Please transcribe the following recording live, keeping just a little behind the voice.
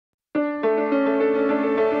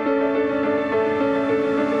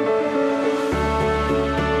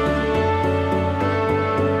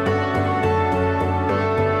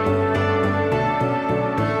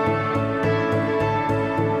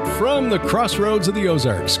crossroads of the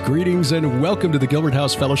Ozarks. Greetings and welcome to the Gilbert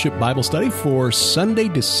House Fellowship Bible Study for Sunday,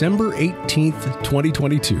 December 18th,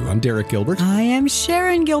 2022. I'm Derek Gilbert. I am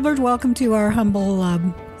Sharon Gilbert. Welcome to our humble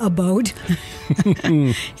abode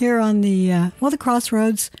here on the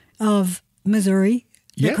crossroads of Missouri.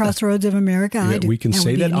 The crossroads of America. Yeah, we can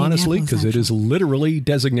say that honestly because it is literally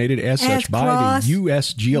designated as such by the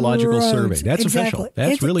U.S. Geological Survey. That's official.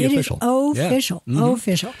 That's really official. Official.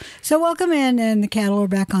 Official. So welcome in, and the cattle are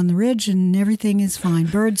back on the ridge, and everything is fine.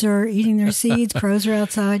 Birds are eating their seeds. Crows are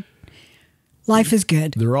outside. Life is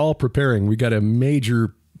good. They're all preparing. We got a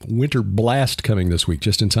major winter blast coming this week,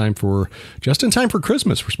 just in time for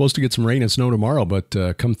Christmas. We're supposed to get some rain and snow tomorrow, but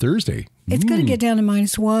come Thursday, it's going to get down to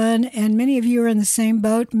 -1, and many of you are in the same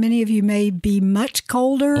boat. Many of you may be much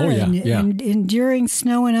colder and enduring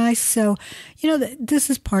snow and ice. So, this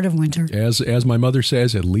is part of winter. As my mother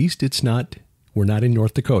says, at least we're not in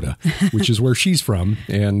North Dakota, which is where she's from,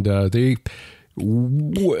 and okay,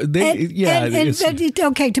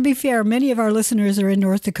 to be fair, many of our listeners are in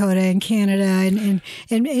North Dakota and Canada,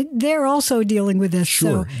 and they're also dealing with this.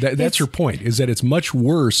 Sure. So that's your point, is that it's much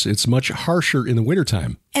worse, it's much harsher in the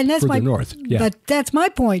wintertime for the North. Yeah. But that's my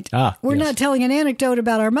point. We're not telling an anecdote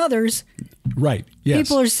about our mothers. Right, yes.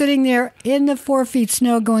 People are sitting there in the 4 feet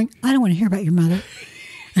snow going, I don't want to hear about your mother.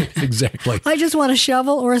 Exactly. I just want a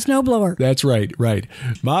shovel or a snowblower. That's right.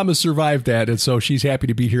 Mom has survived that, and so she's happy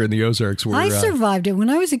to be here in the Ozarks. I survived it. When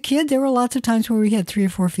I was a kid, there were lots of times where we had 3 or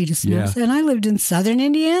 4 feet of snow, and I lived in southern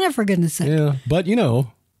Indiana, for goodness sake. Yeah, but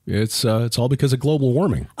it's all because of global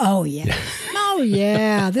warming. Oh yeah, oh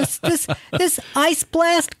yeah. This ice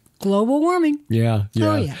blast. Global warming. Yeah.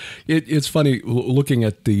 Oh, yeah. It's funny looking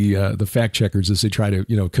at the fact checkers as they try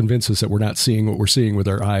to convince us that we're not seeing what we're seeing with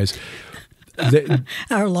our eyes.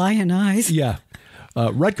 Our lying eyes. Yeah.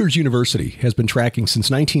 Rutgers University has been tracking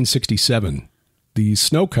since 1967 the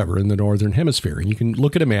snow cover in the Northern Hemisphere. And you can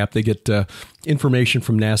look at a map. They get information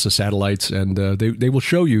from NASA satellites, and they will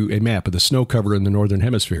show you a map of the snow cover in the Northern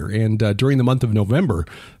Hemisphere. And during the month of November,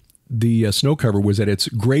 the snow cover was at its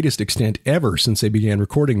greatest extent ever since they began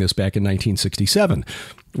recording this back in 1967.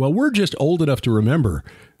 Well, we're just old enough to remember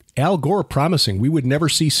Al Gore promising we would never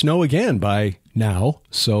see snow again by now.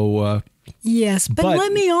 So... Yes, but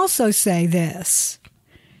let me also say this.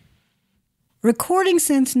 Recording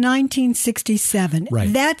since 1967,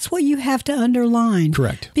 that's what you have to underline.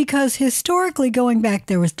 Correct. Because historically, going back,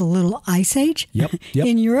 there was the Little Ice Age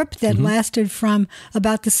in Europe that lasted from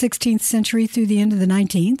about the 16th century through the end of the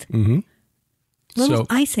 19th. Mm-hmm. Little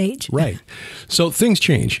Ice Age. Right. So things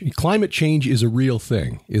change. Climate change is a real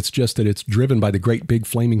thing. It's just that it's driven by the great big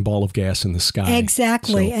flaming ball of gas in the sky.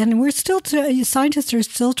 Exactly. And we're still, scientists are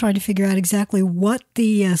still trying to figure out exactly what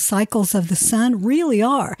the cycles of the sun really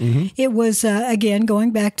are. Mm-hmm. It was, again,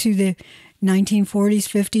 going back to the 1940s,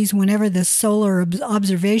 50s, whenever the solar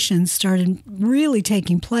observations started really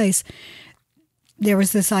taking place. There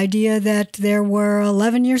was this idea that there were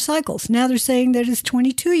 11-year cycles. Now they're saying that it's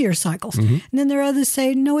 22-year cycles. Mm-hmm. And then there are others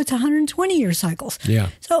saying, no, it's 120-year cycles. Yeah.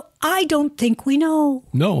 So I don't think we know.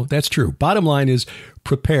 No, that's true. Bottom line is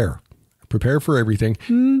prepare. Prepare for everything.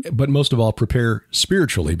 But most of all, prepare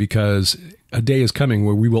spiritually, because a day is coming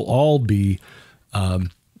where we will all be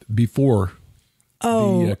before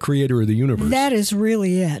the creator of the universe. That is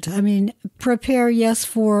really it. I mean, prepare, yes,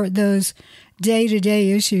 for those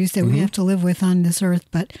day-to-day issues that we have to live with on this earth,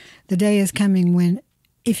 but the day is coming when,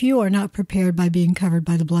 if you are not prepared by being covered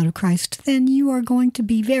by the blood of Christ, then you are going to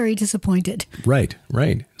be very disappointed. Right.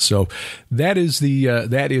 So that is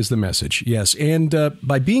the message. Yes, and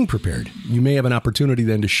by being prepared, you may have an opportunity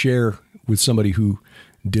then to share with somebody who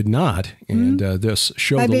did not, and this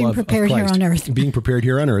show by the love of Christ. Here on earth. Being prepared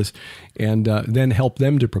here on earth, and then help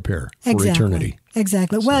them to prepare for eternity.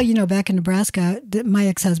 Exactly. So. Well, back in Nebraska, my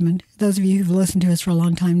ex-husband, those of you who've listened to us for a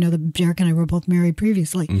long time know that Derek and I were both married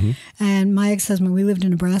previously. Mm-hmm. And my ex-husband, we lived in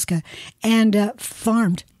Nebraska and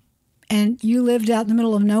farmed. And you lived out in the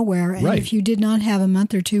middle of nowhere. And if you did not have a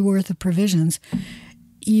month or two worth of provisions,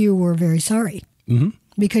 you were very sorry. Mm-hmm.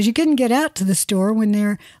 Because you couldn't get out to the store when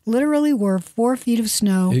there literally were 4 feet of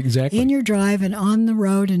snow in your drive and on the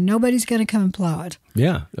road, and nobody's going to come and plow it.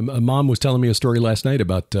 Yeah. Mom was telling me a story last night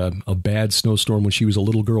about a bad snowstorm when she was a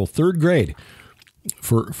little girl, 3rd grade.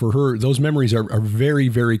 For her, those memories are very,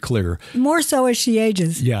 very clear. More so as she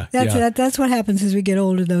ages. Yeah. That's what happens as we get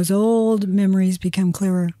older. Those old memories become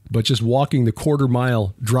clearer. But just walking the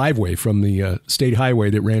 1/4-mile driveway from the state highway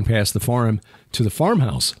that ran past the farm to the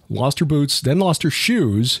farmhouse, lost her boots, then lost her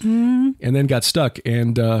shoes, and then got stuck.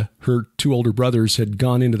 And her 2 older brothers had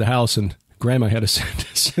gone into the house and Grandma had to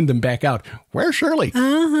send them back out. Where's Shirley?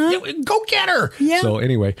 Uh-huh. Yeah, go get her. Yeah. So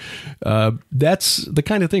anyway, that's the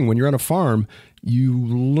kind of thing. When you're on a farm, you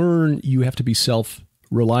learn you have to be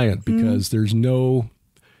self-reliant because there's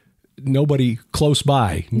nobody close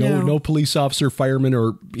by, no police officer, fireman,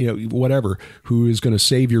 or whatever who is going to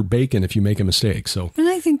save your bacon if you make a mistake. So, and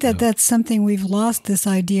I think that's something we've lost, this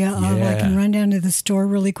idea of I can run down to the store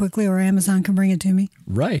really quickly, or Amazon can bring it to me.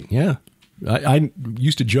 Right? Yeah, I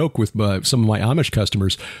used to joke with some of my Amish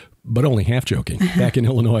customers, but only half joking. Back in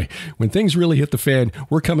Illinois, when things really hit the fan,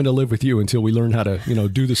 we're coming to live with you until we learn how to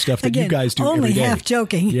do the stuff that Again, you guys do only every day. Half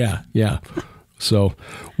joking. Yeah. So,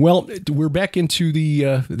 well, we're back into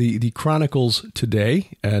the Chronicles today,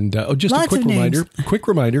 and just Lots a quick of names.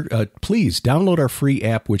 reminder, please download our free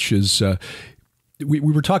app, which is we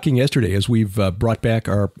were talking yesterday as we've brought back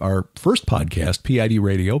our first podcast, PID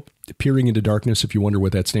Radio, Peering into Darkness, if you wonder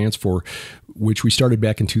what that stands for, which we started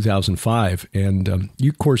back in 2005. And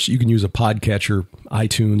you can use a podcatcher,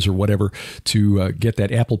 iTunes or whatever, to get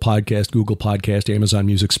that Apple Podcast, Google Podcast, Amazon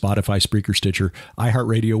Music, Spotify, Spreaker, Stitcher,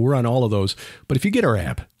 iHeartRadio. We're on all of those. But if you get our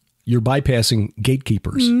app, you're bypassing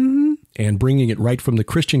gatekeepers and bringing it right from the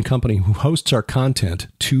Christian company who hosts our content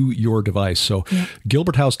to your device. So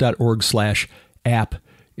gilberthouse.org/app,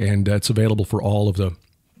 and it's available for all of the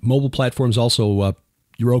mobile platforms, also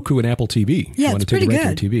Roku and Apple TV. Yeah, you want it's to take pretty it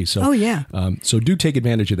right to good. your TV. So, oh, yeah. So do take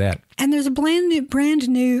advantage of that. And there's a brand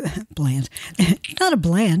new, not a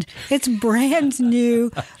bland, it's brand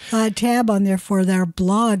new tab on there for their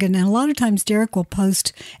blog. And a lot of times Derek will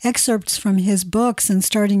post excerpts from his books. And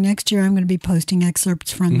starting next year, I'm going to be posting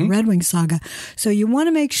excerpts from the Red Wing Saga. So you want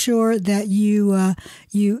to make sure that you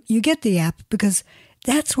get the app, because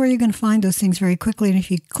that's where you're going to find those things very quickly. And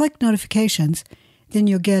if you click notifications, then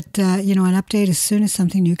you'll get an update as soon as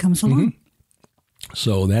something new comes along.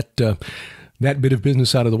 So that bit of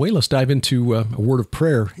business out of the way, let's dive into a word of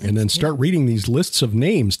prayer and then start reading these lists of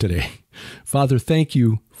names today. Father, thank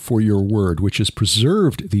you for your word, which has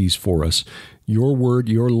preserved these for us, your word,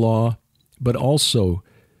 your law, but also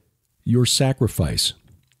your sacrifice,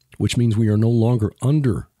 which means we are no longer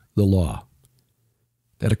under the law.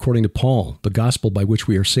 That according to Paul, the gospel by which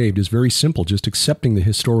we are saved is very simple, just accepting the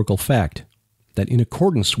historical fact that in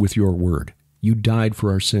accordance with your word, you died for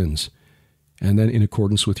our sins. And then in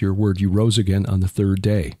accordance with your word, you rose again on the third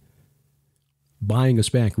day, buying us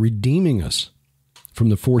back, redeeming us from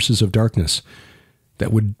the forces of darkness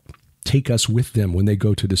that would take us with them when they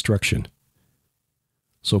go to destruction.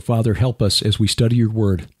 So, Father, help us as we study your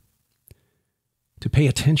word to pay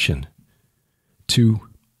attention, to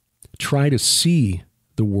try to see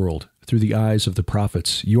the world through the eyes of the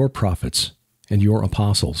prophets, and your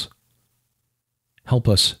apostles. Help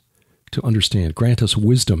us to understand. Grant us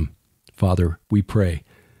wisdom, Father, we pray,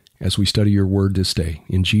 as we study your word this day.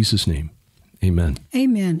 In Jesus' name, amen.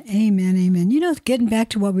 Amen, amen, amen. Getting back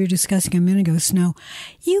to what we were discussing a minute ago, snow.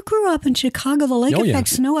 You grew up in Chicago. The lake effect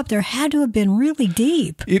snow up there had to have been really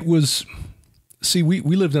deep. It was... See, we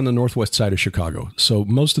lived on the northwest side of Chicago, so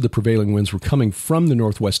most of the prevailing winds were coming from the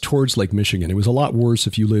northwest towards Lake Michigan. It was a lot worse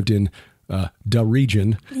if you lived in the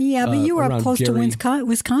region. Yeah, but you were up close to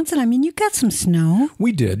Wisconsin. I mean, you got some snow.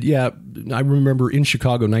 We did, yeah. I remember in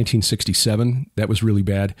Chicago, 1967, that was really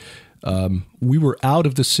bad. We were out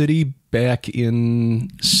of the city back in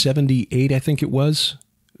 78, I think it was.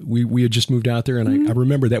 We had just moved out there, and I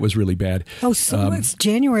remember that was really bad. Oh, so it's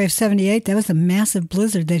January of 78. That was a massive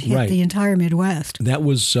blizzard that hit the entire Midwest. That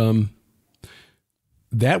was the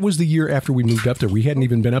year after we moved up there. We hadn't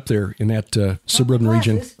even been up there in that suburban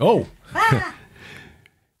region.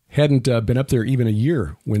 Hadn't been up there even a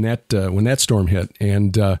year when that storm hit,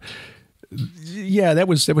 and that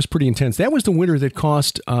was pretty intense. That was the winter that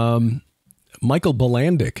cost Michael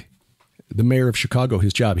Bilandic, the mayor of Chicago,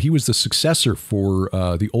 his job. He was the successor for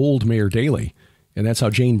the old Mayor Daley, and that's how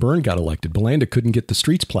Jane Byrne got elected. Bilandic couldn't get the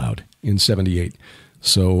streets plowed in 78,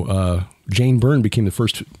 so Jane Byrne became the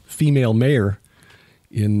first female mayor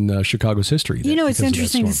in Chicago's history. It's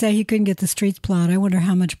interesting to say he couldn't get the streets plowed. I wonder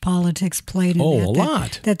how much politics played in that. Oh, a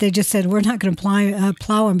lot. That they just said, we're not going to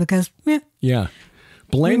plow them because, yeah.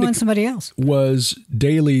 We want somebody else. Was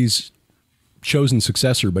Daley's chosen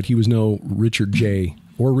successor, but he was no Richard J.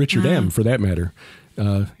 or Richard M. for that matter.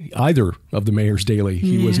 Either of the mayors, Daley,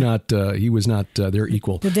 he was not their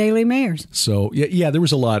equal. The Daley mayors. So there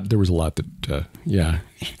was a lot that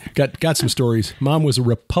got some stories. Mom was a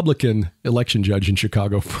Republican election judge in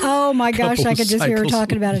Chicago. Oh my gosh, I could just hear her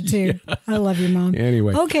talking about it too. Yeah. I love you, Mom.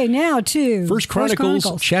 Anyway, okay, now to First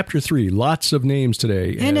Chronicles chapter 3. Lots of names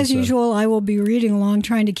today, and as usual, I will be reading along,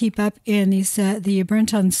 trying to keep up in the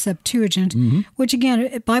Brenton Septuagint, which again,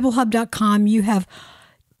 at BibleHub.com, you have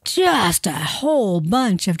just a whole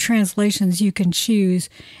bunch of translations you can choose,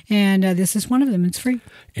 and this is one of them. It's free.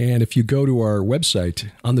 And if you go to our website,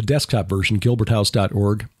 on the desktop version,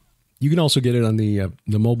 gilberthouse.org, you can also get it on the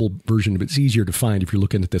mobile version, but it's easier to find if you're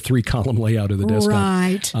looking at the 3-column layout of the desktop.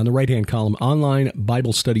 Right. On the right-hand column, Online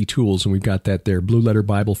Bible Study Tools, and we've got that there. Blue Letter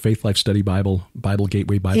Bible, Faith Life Study Bible, Bible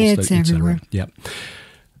Gateway Bible It's Study, everywhere. etc. Yep.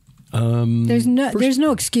 There's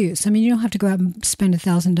no excuse. I mean, you don't have to go out and spend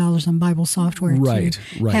 $1,000 on Bible software Right.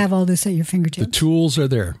 to have all this at your fingertips. The tools are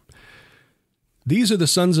there. These are the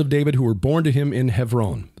sons of David who were born to him in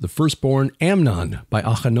Hebron. The firstborn, Amnon, by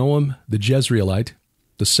Ahinoam the Jezreelite.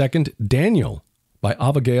 The second, Daniel, by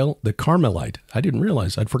Abigail the Carmelite. I didn't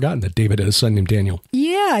realize. I'd forgotten that David had a son named Daniel.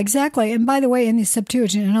 Yeah, exactly. And by the way, in the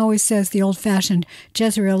Septuagint, it always says the old-fashioned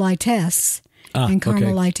Jezreelites and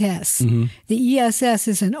Carmelites. Okay. Mm-hmm. The ESS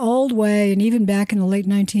is an old way, and even back in the late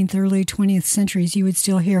 19th, early 20th centuries, you would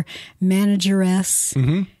still hear manageress,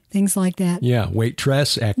 things like that. Yeah,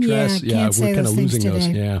 waitress, actress. Yeah, can't say we're kind those of things losing those.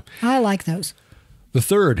 today. Yeah. I like those. The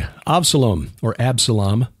third, Absalom, or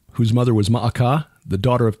Absalom, whose mother was Maacah, the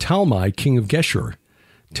daughter of Talmai, king of Geshur.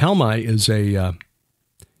 Talmai is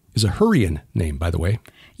a Hurrian name, by the way.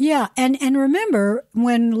 Yeah, and remember,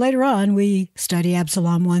 when later on we study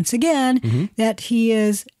Absalom once again, that he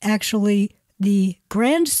is actually the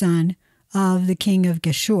grandson of the king of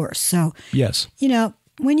Geshur. So, yes, you know,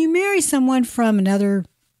 when you marry someone from another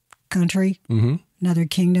country, another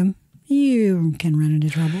kingdom, you can run into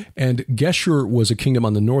trouble. And Geshur was a kingdom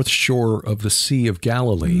on the north shore of the Sea of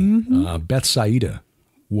Galilee. Bethsaida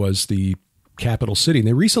was the capital city. And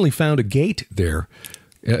they recently found a gate there.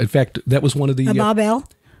 In fact, that was one of the... Babel?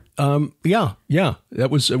 Yeah.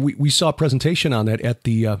 That was we saw a presentation on that at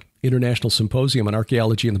the International Symposium on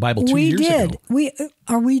Archaeology and the Bible 2 years ago. We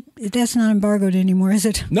did. That's not embargoed anymore, is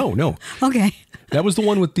it? No. Okay. That was the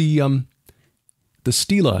one with the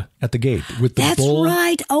stela at the gate with the bull. That's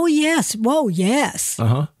right. Oh, yes. Whoa, yes.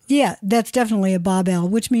 Yeah, that's definitely a Babel,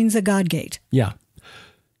 which means a God gate. Yeah.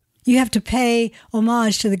 You have to pay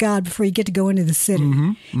homage to the god before you get to go into the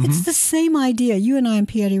city. It's the same idea. You and I on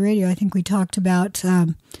PID Radio, I think we talked about,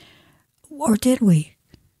 or did we?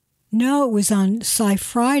 No, it was on Sci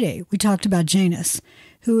Friday. We talked about Janus,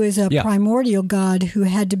 who is a primordial god who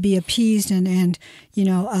had to be appeased and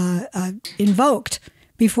invoked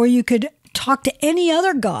before you could talk to any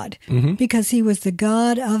other god, because he was the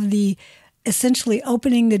god of the essentially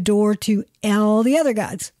opening the door to all the other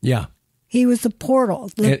gods. Yeah. He was the porter.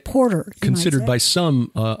 Considered by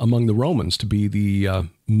some among the Romans to be the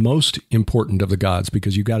most important of the gods,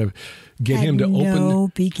 because you got to get him to open. No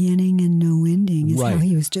beginning and no ending is how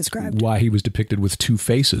he was described. Why he was depicted with two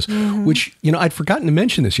faces, which, I'd forgotten to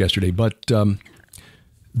mention this yesterday, but the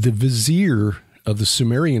vizier of the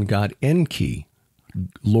Sumerian god Enki,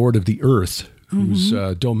 lord of the earth, whose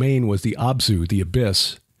domain was the Abzu, the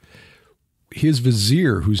abyss, his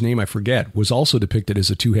vizier, whose name I forget, was also depicted as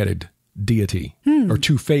a two-headed deity, or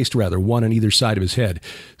two-faced rather, one on either side of his head.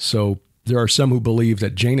 So there are some who believe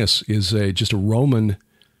that Janus is just a Roman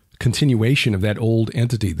continuation of that old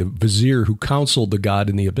entity, the vizier who counseled the god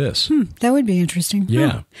in the abyss. That would be interesting.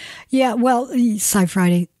 Yeah. Yeah, well, Sci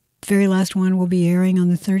Friday, very last one, will be airing on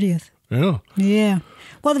the 30th. Oh. Yeah.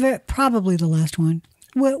 Well, probably the last one.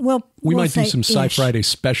 We might do some Sci Friday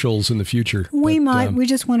specials in the future. We might. We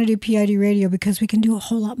just want to do PID Radio because we can do a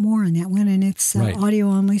whole lot more on that one, and it's audio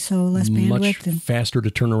only, so less bandwidth. Much faster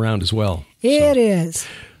to turn around as well. It is.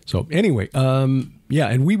 So anyway,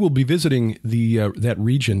 and we will be visiting that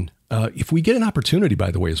region if we get an opportunity.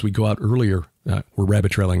 By the way, as we go out earlier, we're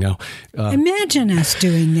rabbit trailing now. Imagine us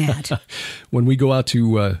doing that when we go out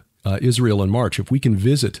to Israel in March. If we can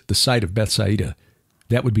visit the site of Bethsaida,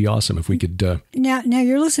 that would be awesome if we could. Now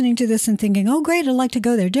you're listening to this and thinking, oh, great, I'd like to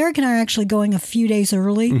go there. Derek and I are actually going a few days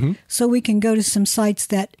early so we can go to some sites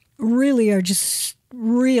that really are just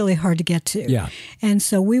really hard to get to. Yeah. And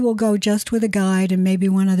so we will go just with a guide and maybe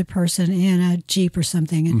one other person in a Jeep or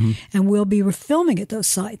something, and we'll be filming at those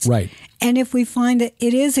sites. Right. And if we find that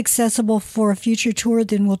it is accessible for a future tour,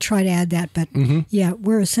 then we'll try to add that. But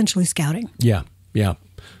we're essentially scouting. Yeah.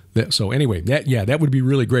 So anyway, that would be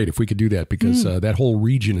really great if we could do that, because that whole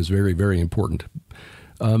region is very, very important.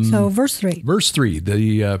 So verse 3. Verse 3,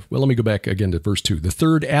 let me go back again to verse 2. The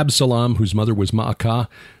third, Absalom, whose mother was Maacah,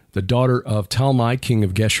 the daughter of Talmai, king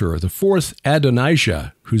of Geshur. The fourth,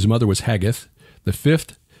 Adonijah, whose mother was Haggith. The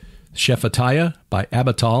fifth, Shephatiah by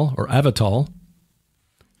Abital.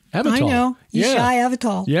 I know. Yishai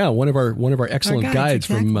Avital. Yeah, one of our excellent guides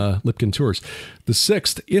from Lipkin Tours. The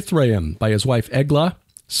sixth, Ithraim by his wife Eglah.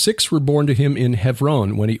 6 were born to him in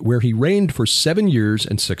Hebron, where he reigned for 7 years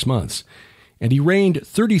and 6 months. And he reigned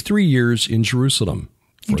 33 years in Jerusalem.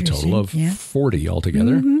 for a total of 40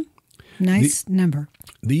 altogether. Mm-hmm. Nice number.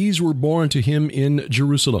 These were born to him in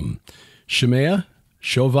Jerusalem: Shemaiah,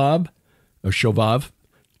 Shovav,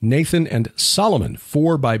 Nathan, and Solomon,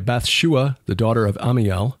 4 by Bathshua, the daughter of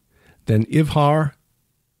Amiel. Then Ivhar.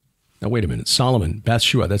 Now, wait a minute. Solomon,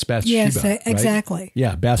 Bathshua. That's Bathsheba. Yes, exactly. Right?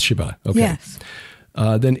 Yeah, Bathsheba. Okay. Yes.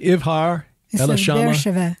 Then Ivhar, Elishama.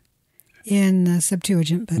 Beersheba in the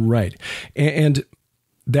Septuagint. But. Right. And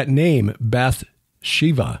that name,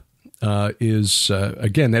 Bathsheba, is,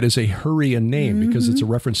 again, that is a Hurrian name because it's a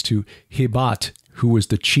reference to Hebat, who was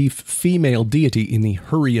the chief female deity in the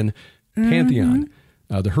Hurrian pantheon.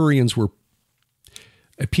 The Hurrians were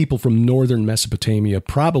a people from northern Mesopotamia,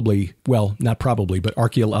 probably, well, not probably, but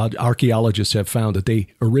archaeologists have found that they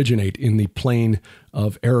originate in the plain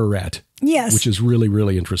of Ararat. Yes. Which is really,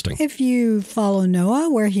 really interesting. If you follow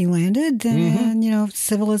Noah where he landed, then,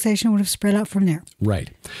 civilization would have spread out from there.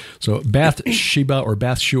 Right. So Bathsheba or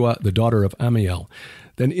Bathshua, the daughter of Amiel.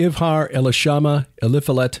 Then Ivhar, Elishama,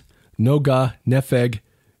 Eliphalet, Noga, Nepheg,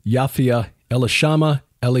 Yaphia, Elishama,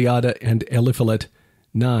 Eliada, and Eliphalet,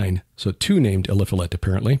 9. So 2 named Eliphalet,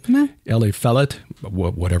 apparently. Eliphalet,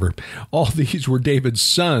 whatever. All these were David's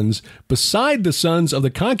sons, beside the sons of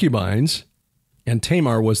the concubines, and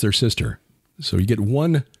Tamar was their sister. So you get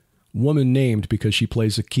one woman named because she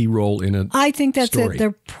plays a key role in a I think that's story. it.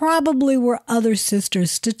 There probably were other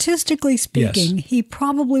sisters. Statistically speaking, he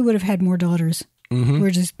probably would have had more daughters. We're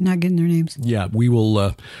just not getting their names. Yeah, we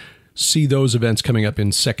will see those events coming up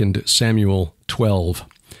in 2 Samuel 12.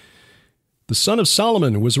 The son of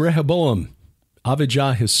Solomon was Rehoboam,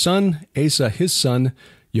 Abijah his son, Asa his son,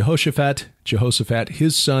 Jehoshaphat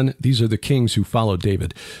his son. These are the kings who followed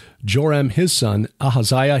David. Joram his son,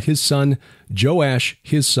 Ahaziah his son, Joash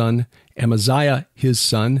his son, Amaziah his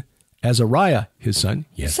son, Azariah his son.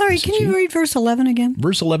 Yes. Sorry, can you read verse 11 again?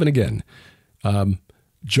 Verse 11 again.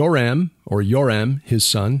 Joram his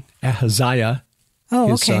son, Ahaziah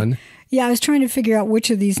his son. Yeah, I was trying to figure out which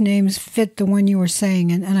of these names fit the one you were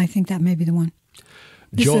saying, and I think that may be the one.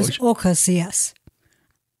 This is Ocasias.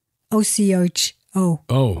 O-C-H-O.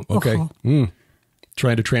 Oh, okay.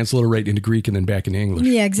 Trying to transliterate into Greek and then back into English.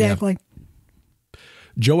 Yeah, exactly.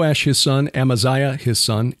 Yeah. Joash his son, Amaziah his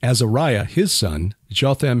son, Azariah his son,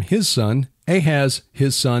 Jotham his son, Ahaz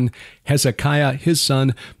his son, Hezekiah his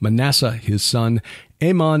son, Manasseh his son,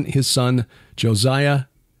 Amon his son, Josiah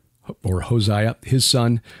or Hosea his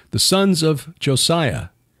son, the sons of Josiah,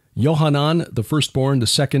 Johanan the firstborn, the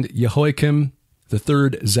second Jehoiakim, the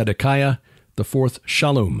third Zedekiah, the fourth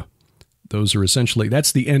Shallum. Those are essentially,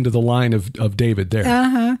 that's the end of the line of David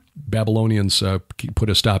there. Babylonians put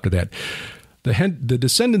a stop to that. The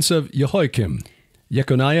descendants of Jehoiakim,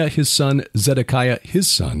 Jeconiah his son, Zedekiah his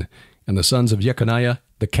son, and the sons of Jeconiah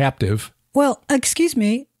the captive. Well, excuse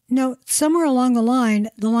me. No, somewhere along the line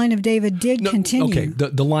of David did continue. Okay,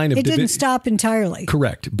 the line of David. It didn't stop entirely.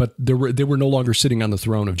 Correct, but they were no longer sitting on the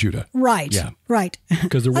throne of Judah. Right. Yeah. Right.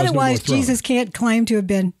 Because there was otherwise, no more throne. Jesus can't claim to have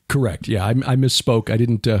been. Correct. Yeah, I misspoke. I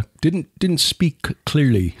didn't speak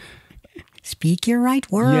clearly. Speak your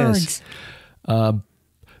right words. Yes.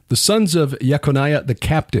 The sons of Jeconiah the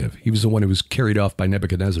captive. He was the one who was carried off by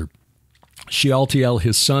Nebuchadnezzar. Shealtiel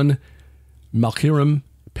his son, Malchiram,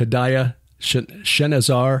 Pedaiah,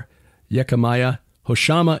 Shenazar, Yechemiah,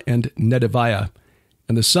 Hoshama, and Nedaviah.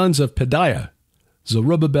 And the sons of Pedaiah,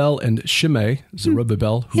 Zerubbabel and Shimei.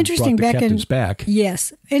 Zerubbabel, who brought the captives back.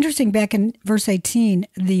 Yes. Interesting, back in verse 18,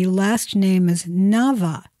 the last name is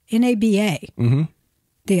Nava, N-A-B-A.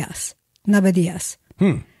 Dias. Nabadias.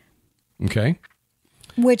 Okay.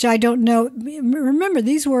 Which I don't know. Remember,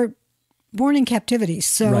 these were born in captivity.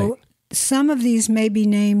 So some of these may be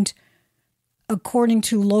named according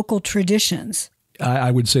to local traditions. I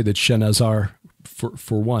would say that Shenazar,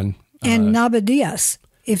 for one. And Nabadias,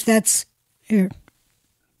 if that's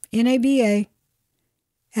N-A-B-A,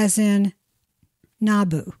 as in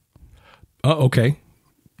Nabu. Oh, okay.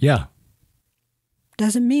 Yeah.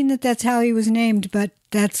 Doesn't mean that that's how he was named, but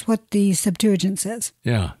that's what the Septuagint says.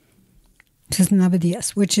 Yeah. It says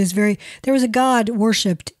Nabadias, which is very... There was a god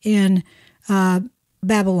worshipped in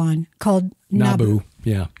Babylon called Nabu.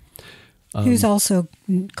 Yeah. Who's also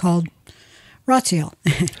called Raziel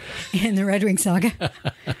in the Red Wing Saga.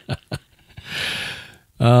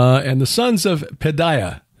 And the sons of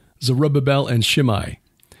Pedaiah, Zerubbabel and Shimei.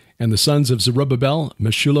 And the sons of Zerubbabel,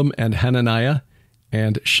 Meshullam and Hananiah.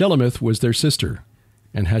 And Shelemith was their sister.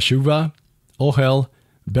 And Hashuvah, Ohel,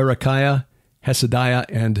 Berechiah, Hesediah,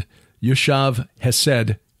 and Yushav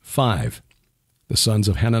Hesed, 5. The sons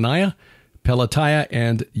of Hananiah, Pelatiah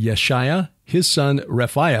and Yeshaiah, his son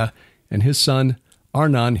Rephiah, and his son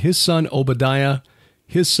Arnan, his son Obadiah,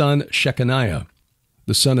 his son Shechaniah. The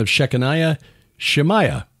The son of Shechaniah,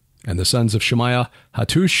 Shemaiah. And the sons of Shemaiah,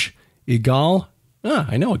 Hattush, Igal.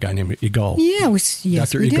 I know a guy named Igal. Yeah,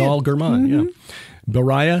 yes, Dr. we Igal did. German, yeah.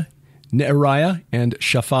 Beriah, Neariah, and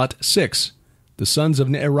Shaphat, 6. The sons of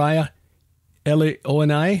Neariah,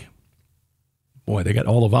 Elionai. Boy, they got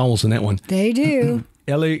all the vowels in that one. They do.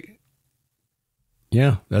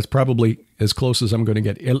 Yeah, that's probably as close as I'm going to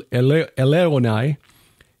get. Elionai,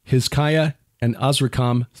 Hizkiah, and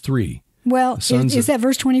Azrikam, 3. Well, is that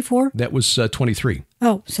verse 24? That was 23.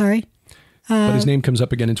 Oh, sorry. But his name comes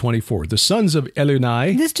up again in 24. The sons of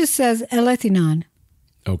Elionai. This just says Elethinon.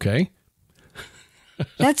 Okay.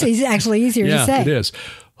 That's actually easier to say. Yeah, it is.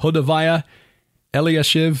 Hodaviah,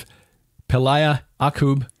 Eliashiv, Peliah,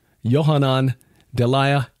 Akub, Yohanan,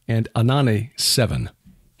 Deliah, and Anani, 7.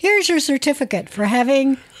 Here's your certificate for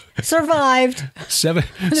having survived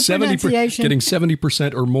 70%, getting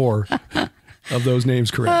 70% or more of those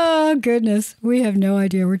names correct. Oh, goodness. We have no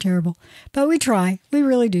idea. We're terrible. But we try. We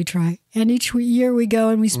really do try. And each year we go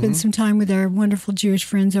and we spend some time with our wonderful Jewish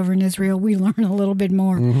friends over in Israel. We learn a little bit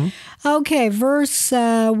more. Okay, verse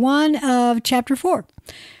 1 of chapter 4.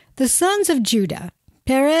 The sons of Judah,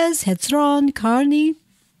 Perez, Hetzron, Carmi,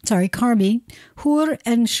 Hur,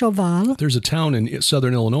 and Shoval. There's a town in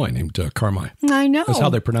southern Illinois named Carmi. I know. That's how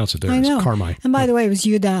they pronounce it there. I know. It's Carmi. And by the way, it was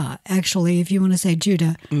Judah, actually, if you want to say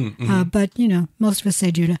Judah. But, most of us say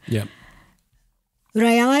Judah. Yeah.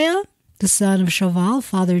 Reiah, the son of Shoval,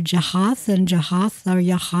 fathered Jahath, and Jahath, or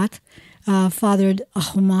Yahat, fathered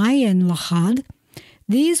Ahumai and Lahad.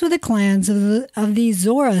 These were the clans of the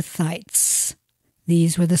Zorathites.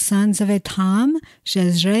 These were the sons of Etam,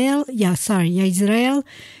 Yezreel,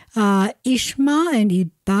 Ishma, and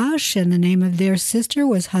Ibash, and the name of their sister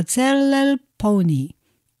was Hatzelelponi.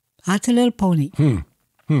 A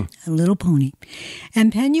little pony.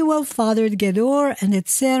 And Penuel fathered Gedor, and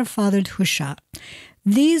Etzer fathered Husha.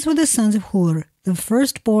 These were the sons of Hur, the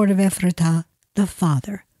firstborn of Ephratah, the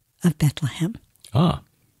father of Bethlehem.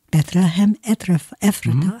 Bethlehem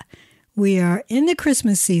Ephratah. We are in the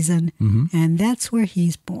Christmas season, and that's where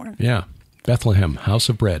he's born. Yeah. Bethlehem, House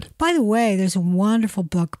of Bread. By the way, there's a wonderful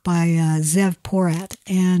book by Zev Porat,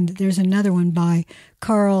 and there's another one by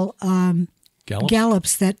Carl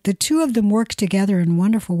Gallups that the two of them work together in a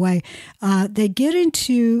wonderful way. They get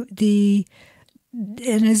into and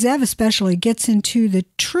Zev especially gets into the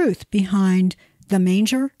truth behind the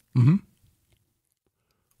manger.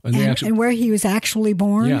 And where he was actually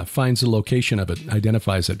born. Yeah, finds the location of it,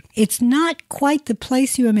 identifies it. It's not quite the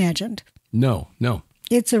place you imagined. No.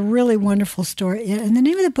 It's a really wonderful story. And the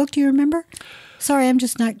name of the book, do you remember? Sorry, I'm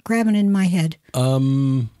just not grabbing in my head.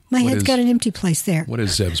 My head's got an empty place there. What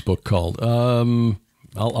is Zeb's book called? I'll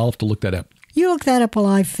have to look that up. You look that up while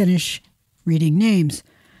I finish reading names.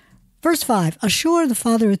 Verse 5, Ashur, the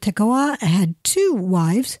father of Tekoa, had 2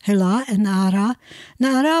 wives, Helah and Naarah.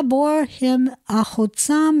 Naarah bore him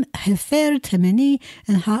Ahotzam, Hefer, Temeni,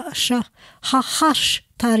 and Hahash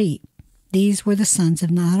Tari. These were the sons of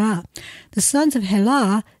Naarah. The sons of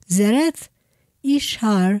Helah, Zereth,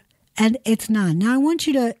 Ishar, and Etnan. Now I want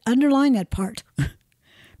you to underline that part.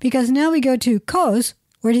 Because now we go to Koz.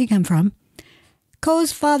 Where did he come from?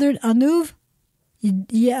 Koz fathered Anuv,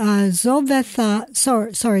 Zoveba,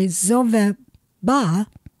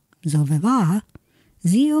 Zobebah,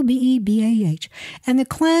 and the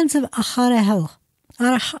clans of Aharhel.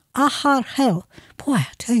 Boy, I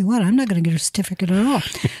tell you what, I'm not going to get a certificate at all.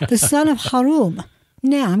 The son of Harum.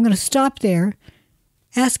 Now, I'm going to stop there,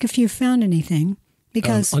 ask if you found anything,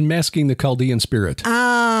 because... unmasking the Chaldean spirit.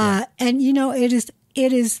 And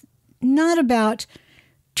it is not about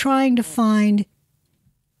trying to find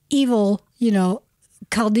evil,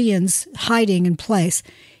 Chaldeans hiding in place.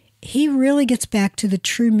 He really gets back to the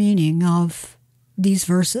true meaning of these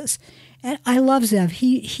verses. And I love Zev.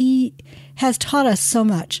 He has taught us so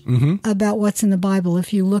much about what's in the Bible.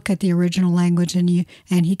 If you look at the original language and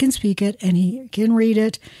he can speak it and he can read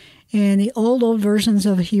it in the old versions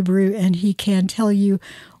of Hebrew, and he can tell you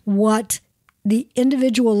what the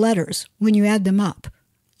individual letters, when you add them up,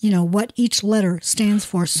 what each letter stands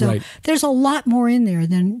for. So There's a lot more in there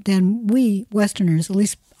than we Westerners, at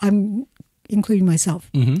least I'm including myself,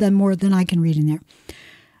 more than I can read in there.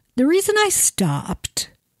 The reason I stopped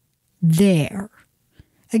there,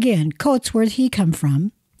 again, Kotz, where did he come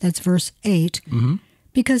from? That's verse 8.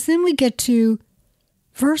 Because then we get to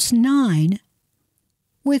verse 9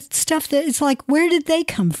 with stuff that it's like, where did they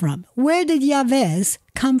come from? Where did Jabez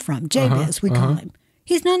come from? Jabez, we call him.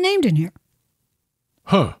 He's not named in here.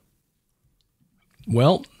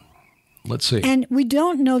 Well, let's see. And we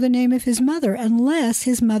don't know the name of his mother unless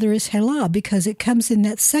his mother is Helah, because it comes in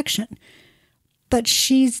that section. but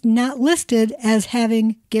she's not listed as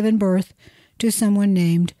having given birth to someone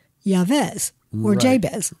named Jabez or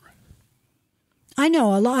Jabez. I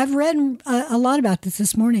know a lot. I've read a lot about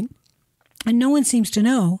this morning, and no one seems to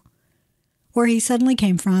know where he suddenly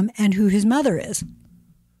came from and who his mother is.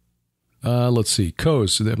 Let's see.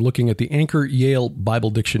 Coase, I'm looking at the Anchor Yale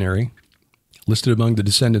Bible Dictionary. Listed among the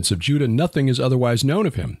descendants of Judah, nothing is otherwise known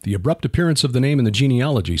of him. The abrupt appearance of the name in the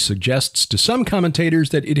genealogy suggests to some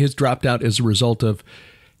commentators that it has dropped out as a result of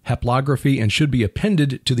haplography and should be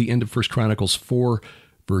appended to the end of 1 Chronicles 4,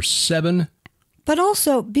 verse 7. But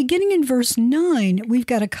also, beginning in verse 9, we've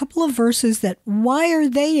got a couple of verses that, why are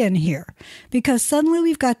they in here? Because suddenly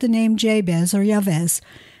we've got the name Jabez or Jabez.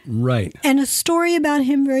 Right. And a story about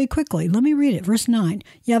him very quickly. Let me read it. Verse 9.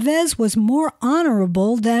 Jabez was more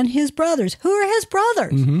honorable than his brothers. Who are his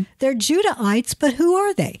brothers? Mm-hmm. They're Judahites, but who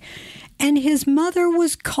are they? And his mother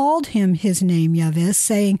was called him his name Jabez,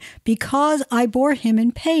 saying, because I bore him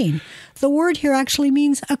in pain. The word here actually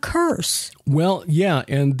means a curse. Well, yeah,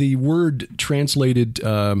 and the word translated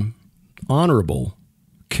honorable,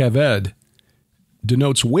 kaved,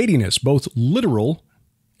 denotes weightiness, both literal,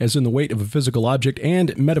 as in the weight of a physical object,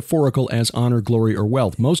 and metaphorical as honor, glory, or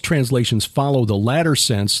wealth. Most translations follow the latter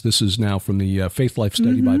sense. This is now from the Faith Life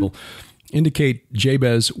Study Bible. Indicate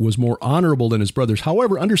Jabez was more honorable than his brothers.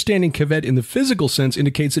 However, understanding kaved in the physical sense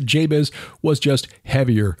indicates that Jabez was just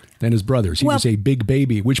heavier than his brothers. He was a big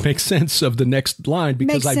baby, which makes sense of the next line,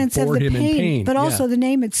 because I bore him in pain. But also the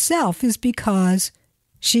name itself is because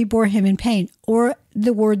she bore him in pain. Or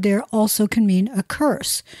the word there also can mean a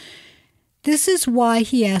curse. This is why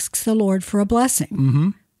he asks the Lord for a blessing. Mm-hmm.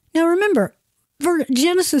 Now remember, for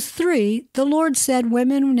Genesis 3, the Lord said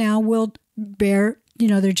women now will bear,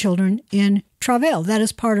 their children in travail. That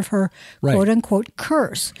is part of her quote-unquote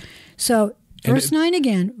curse. So verse 9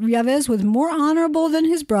 again, Jabez was more honorable than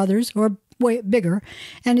his brothers, or way bigger,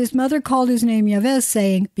 and his mother called his name Jabez,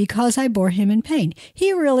 saying, because I bore him in pain.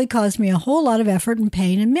 He really caused me a whole lot of effort and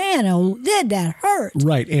pain, and man, oh, did that hurt.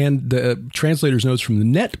 Right, and the translator's notes from the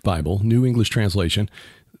Net Bible, New English Translation,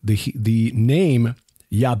 the name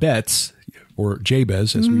Jabez, or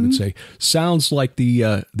Jabez, as we would say, sounds like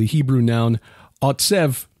the Hebrew noun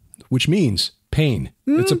otsev, which means pain.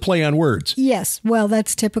 It's a play on words. Yes. Well,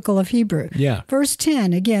 that's typical of Hebrew. Yeah. Verse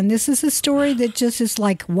 10, again, this is a story that just is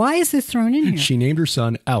like, why is this thrown in here? She named her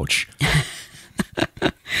son Ouch.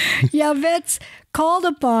 Jabez called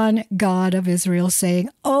upon God of Israel, saying,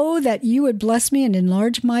 oh, that you would bless me and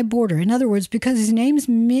enlarge my border. In other words, because his name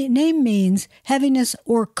means heaviness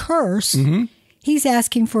or curse, he's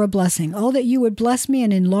asking for a blessing. Oh, that you would bless me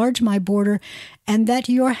and enlarge my border, and that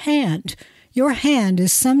your hand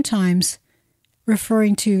is sometimes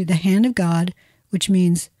referring to the hand of God, which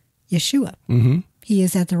means Yeshua. Mm-hmm. He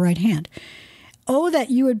is at the right hand. Oh, that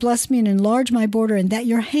you would bless me and enlarge my border, and that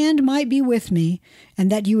your hand might be with me,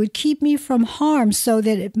 and that you would keep me from harm, so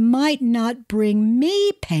that it might not bring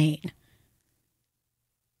me pain.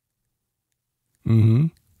 Mm-hmm.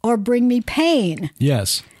 Or bring me pain.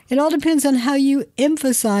 Yes. It all depends on how you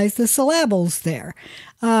emphasize the syllables there.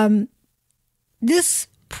 This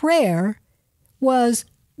prayer was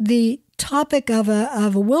the topic of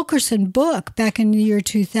a Wilkerson book back in the year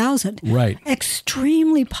 2000. Right.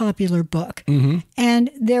 Extremely popular book. Mm-hmm. And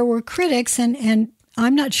there were critics, and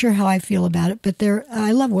I'm not sure how I feel about it, but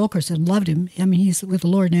I love Wilkerson, loved him. I mean, he's with the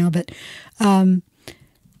Lord now, but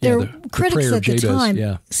there were critics at the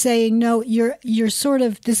time saying, no, you're sort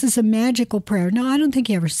of, this is a magical prayer. No, I don't think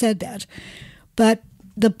he ever said that. But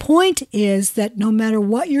the point is that no matter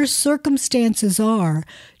what your circumstances are,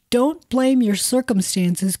 don't blame your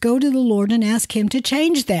circumstances. Go to the Lord and ask him to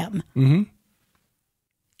change them. Mm-hmm.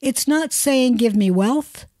 It's not saying, give me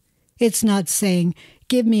wealth. It's not saying,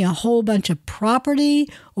 give me a whole bunch of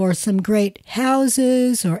property or some great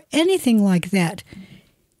houses or anything like that.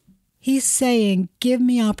 He's saying, give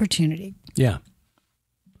me opportunity. Yeah.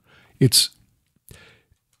 It's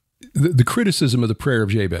the criticism of the Prayer of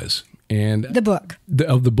Jabez. And the book.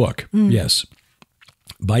 Of the book, yes,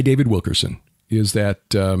 by David Wilkerson, is that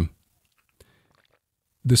the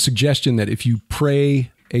suggestion that if you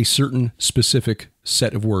pray a certain specific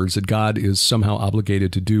set of words, that God is somehow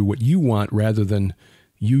obligated to do what you want rather than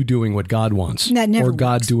you doing what God wants, or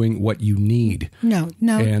God doing what you need. No.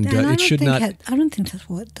 And it should not. I don't think that's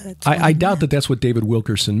what that's I doubt that that's what David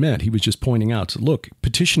Wilkerson meant. He was just pointing out, look,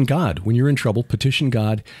 petition God. When you're in trouble, petition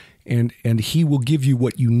God, and he will give you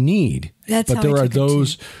what you need. But there are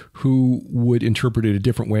those who would interpret it a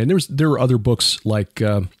different way. And there are other books like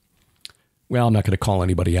well, I'm not going to call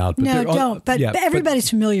anybody out. But no, don't. But everybody's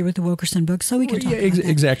familiar with the Wilkerson book, so we can talk about that.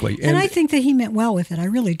 Exactly. And I think that he meant well with it. I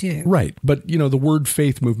really do. Right. But, the word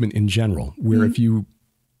faith movement in general, where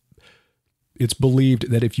it's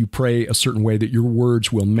believed that if you pray a certain way, that your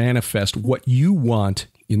words will manifest what you want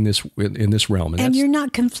in this realm. And you're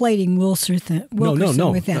not conflating Wilkerson with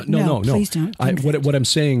that. No. Please don't. What I'm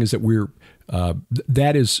saying is that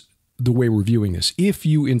that is the way we're viewing this. If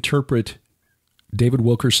you interpret David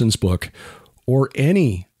Wilkerson's book or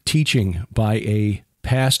any teaching by a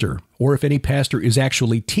pastor, or if any pastor is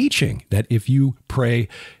actually teaching that if you pray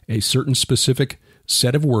a certain specific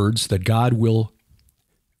set of words, that God will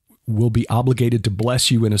be obligated to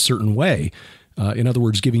bless you in a certain way. In other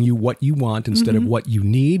words, giving you what you want instead of what you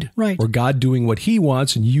need, right, or God doing what he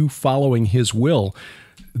wants and you following his will,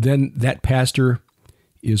 then that pastor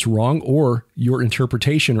is wrong, or your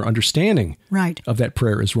interpretation or understanding of that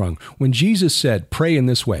prayer is wrong. When Jesus said, pray in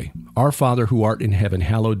this way, our Father who art in heaven,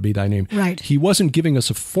 hallowed be thy name. Right. He wasn't giving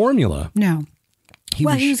us a formula. No. He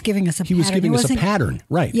was giving us a pattern. He was giving us a pattern,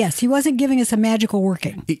 right. Yes, he wasn't giving us a magical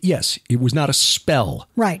working. Yes, it was not a spell.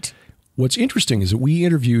 Right. What's interesting is that we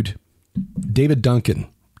interviewed David Duncan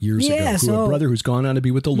years ago, a brother who's gone on to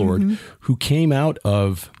be with the Lord, who came out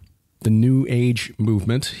of the New Age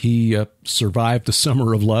movement. He survived the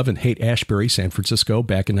Summer of Love in Haight-Ashbury, San Francisco,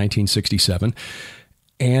 back in 1967.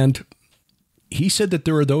 And he said that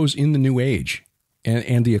there are those in the New Age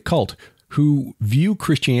and the occult who view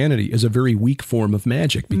Christianity as a very weak form of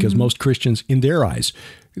magic, because most Christians, in their eyes,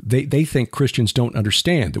 they think Christians don't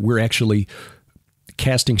understand that we're actually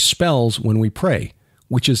casting spells when we pray,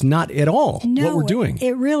 which is not at all what we're doing.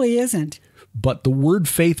 It really isn't. But the word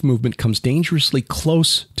faith movement comes dangerously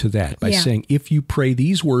close to that by saying, if you pray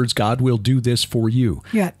these words, God will do this for you.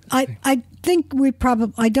 Yeah. I think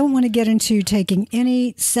I don't want to get into taking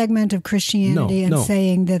any segment of Christianity and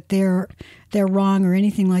saying that they're wrong or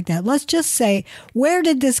anything like that. Let's just say, where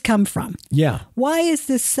did this come from? Yeah. Why is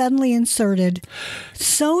this suddenly inserted,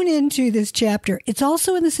 sewn into this chapter? It's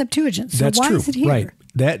also in the Septuagint. So why is it here? Right.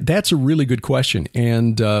 That's a really good question.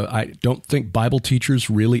 And I don't think Bible teachers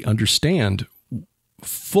really understand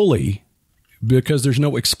fully, because there's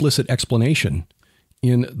no explicit explanation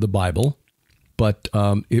in the Bible. But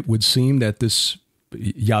it would seem that this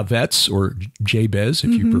Jabez, or Jabez, if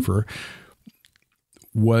you prefer,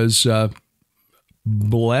 was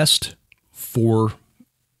blessed for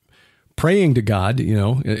praying to God,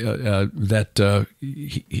 and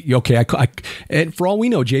for all we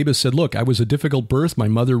know, Jabez said, look, I was a difficult birth. My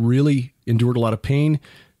mother really endured a lot of pain.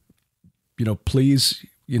 Please,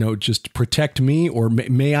 just protect me, or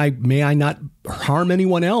may I not harm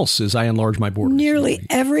anyone else as I enlarge my borders. Nearly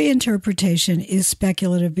every interpretation is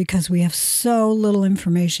speculative because we have so little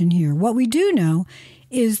information here. What we do know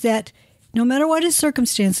is that no matter what his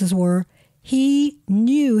circumstances were, he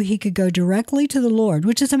knew he could go directly to the Lord,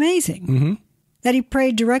 which is amazing. That he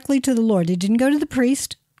prayed directly to the Lord. He didn't go to the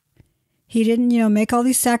priest. He didn't, make all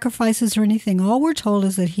these sacrifices or anything. All we're told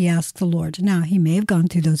is that he asked the Lord. Now, he may have gone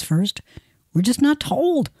through those first. We're just not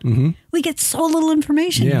told. We get so little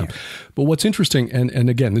information here. But what's interesting, and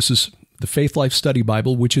again, this is the Faith Life Study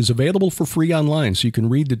Bible, which is available for free online, so you can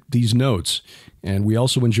read these notes. And we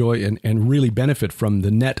also enjoy and really benefit from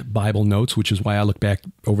the Net Bible Notes, which is why I look back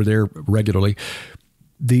over there regularly.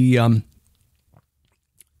 The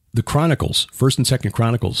Chronicles, 1st and 2nd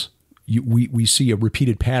Chronicles, we see a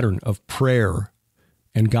repeated pattern of prayer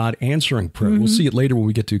and God answering prayer. We'll see it later when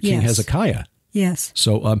we get to King Hezekiah. Yes.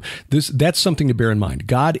 So that's something to bear in mind.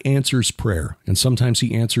 God answers prayer, and sometimes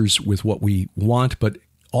he answers with what we want, but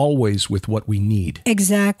always with what we need.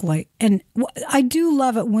 Exactly. And I do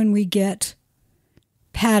love it when we get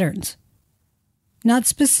patterns, not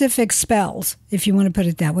specific spells, if you want to put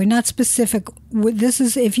it that way, not specific. This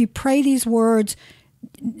is, if you pray these words,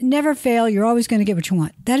 never fail, you're always going to get what you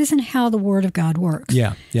want. That isn't how the Word of God works.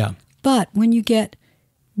 Yeah. But when you get,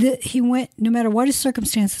 he went, no matter what his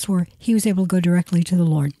circumstances were, he was able to go directly to the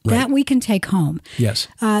Lord. Right. That we can take home. Yes.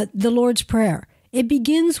 The Lord's Prayer. It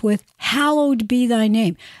begins with, hallowed be thy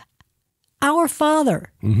name. Our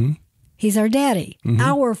Father. He's our daddy.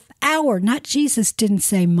 Our, not Jesus didn't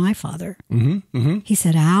say my Father. He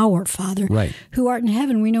said our Father, who art in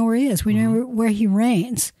heaven. We know where he is. We know where he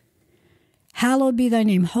reigns. Hallowed be thy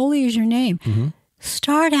name. Holy is your name.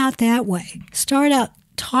 Start out that way. Start out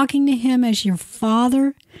talking to him as your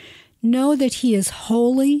Father. Know that he is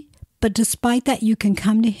holy, but despite that, you can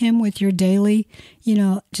come to him with your daily,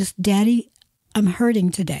 just, Daddy, I'm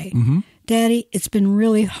hurting today. Daddy, it's been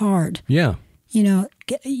really hard. Yeah.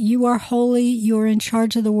 You are holy. You're in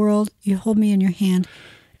charge of the world. You hold me in your hand.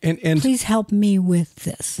 And please help me with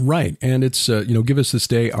this. Right. And it's, give us this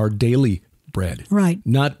day our daily bread. Right.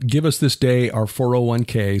 Not give us this day our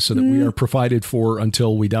 401k so that we are provided for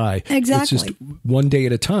until we die. Exactly. It's just one day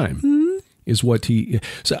at a time is what he...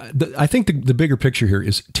 So I think the bigger picture here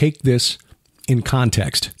is take this in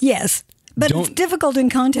context. Yes. But it's difficult in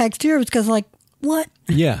context here because like, what?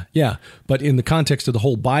 Yeah. But in the context of the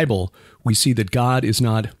whole Bible, we see that God is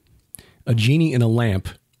not a genie in a lamp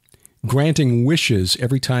granting wishes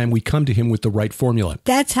every time we come to him with the right formula.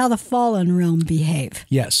 That's how the fallen realm behave.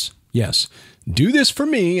 Yes. Do this for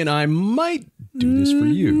me and I might do this for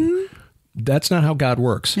you. That's not how God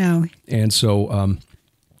works. No. And so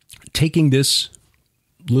taking this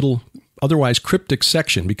little otherwise cryptic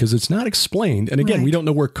section, because it's not explained, and again, we don't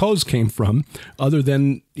know where Koz came from other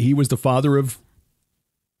than he was the father of,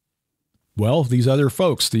 well, these other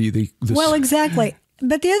folks. Well, exactly.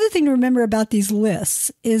 But the other thing to remember about these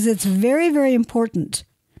lists is it's very, very important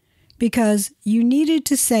because you needed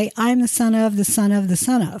to say, I'm the son of, the son of, the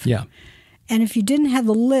son of. Yeah. And if you didn't have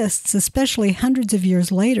the lists, especially hundreds of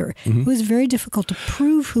years later, it was very difficult to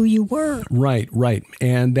prove who you were. Right.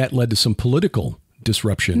 And that led to some political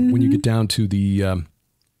disruption. When you get down to the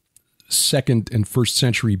 2nd and 1st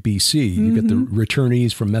century BC, you get the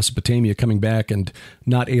returnees from Mesopotamia coming back and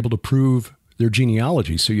not able to prove their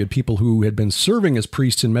genealogy. So you had people who had been serving as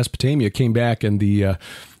priests in Mesopotamia came back, and the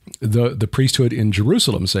priesthood in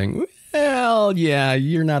Jerusalem saying, well, yeah,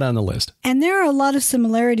 you're not on the list. And there are a lot of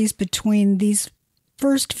similarities between these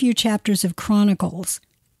first few chapters of Chronicles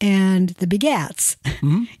and the begats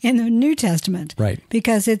in the New Testament. Right.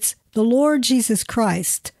 Because it's the Lord Jesus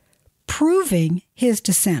Christ proving his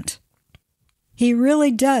descent. He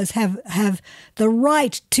really does have the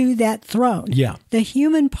right to that throne. Yeah. The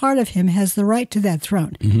human part of him has the right to that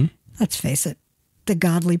throne. Let's face it, the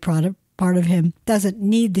godly part of him doesn't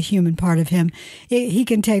need the human part of him. He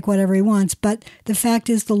can take whatever he wants, but the fact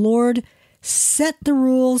is the Lord set the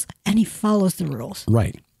rules and he follows the rules.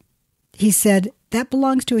 Right. He said, that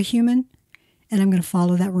belongs to a human and I'm going to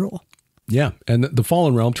follow that rule. Yeah. And the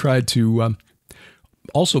fallen realm tried to...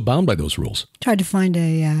 also bound by those rules. Tried to find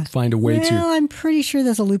a way to... Well, I'm pretty sure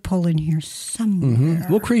there's a loophole in here somewhere.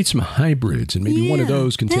 We'll create some hybrids, and maybe one of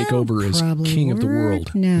those can take over as king of the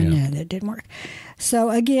world. No, that didn't work. So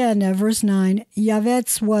again, verse 9,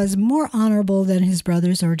 Yavetz was more honorable than his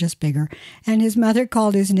brothers, or just bigger. And his mother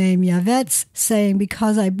called his name Yavetz, saying,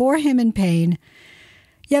 because I bore him in pain.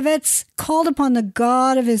 Yavetz called upon the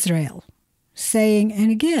God of Israel, saying,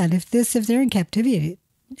 and again, if they're in captivity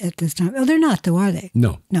at this time. Oh, they're not, though, are they?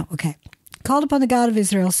 No. Okay. Called upon the God of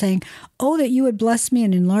Israel, saying, oh, that you would bless me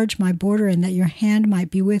and enlarge my border, and that your hand might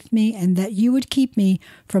be with me, and that you would keep me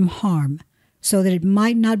from harm, so that it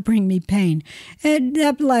might not bring me pain. And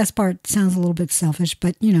that last part sounds a little bit selfish,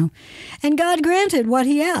 but, And God granted what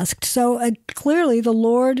he asked. So clearly the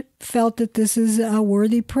Lord felt that this is a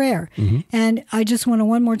worthy prayer. And I just want to,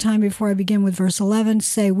 one more time before I begin with verse 11,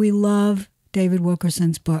 say we love David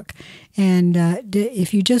Wilkerson's book. And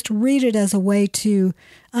if you just read it as a way to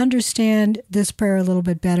understand this prayer a little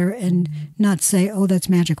bit better and not say, oh, that's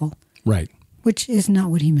magical. Right. Which is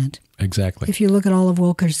not what he meant. Exactly. If you look at all of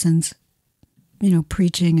Wilkerson's,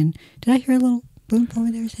 preaching, and did I hear a little boom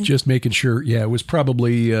over there? Just making sure. Yeah, it was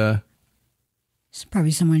probably... it's probably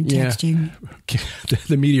someone texting.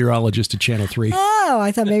 The meteorologist at Channel 3. Oh,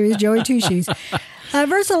 I thought maybe it was Joey Two Shoes.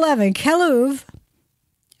 Verse 11, Caleb,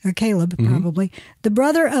 probably, the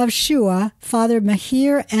brother of Shua, fathered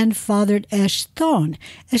Mahir and fathered Eshton.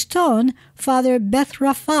 Eshton fathered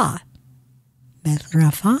Beth-Rapha.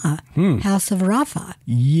 Beth-Rapha, house of Rapha.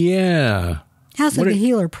 Yeah. House of the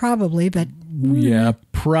healer, probably, but... Yeah,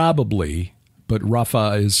 probably. But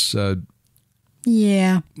Rapha is...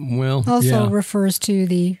 yeah. Well, also refers to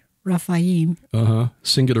the Raphaim.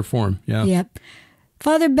 Singular form, yeah. Yep.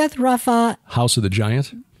 Father Beth-Rapha... House of the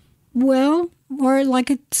giant? Well... Or like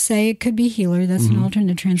it could be healer. That's an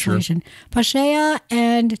alternate translation. Sure. Pashea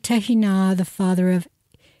and Tehina, the father of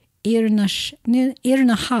Irnahash.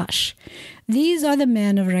 These are the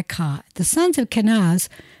men of Rekah. The sons of Kenaz,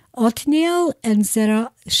 Othniel and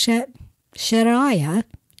Sheriah,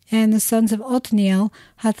 and the sons of Othniel,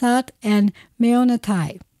 Hathat and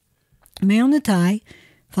Meonatai. Meonatai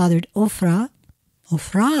fathered Ophrah.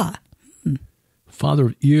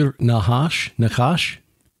 Fathered Nahash?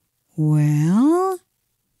 Well,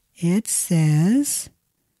 it says,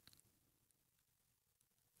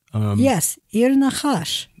 yes,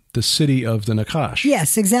 Ir-Nachash. The city of the Nakash.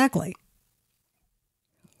 Yes, exactly.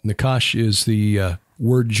 Nakash is the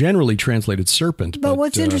word generally translated serpent. But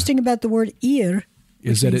what's interesting about the word Ir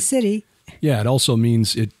is that city. Yeah, it also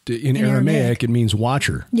means, in Aramaic, it means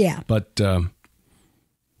watcher. Yeah. But,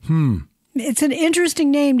 it's an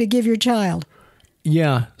interesting name to give your child.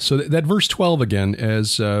 Yeah, so that verse 12 again,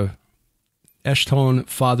 as Eshton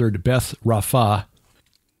fathered Beth Rapha,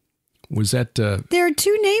 was that... there are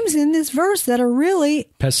two names in this verse that are really...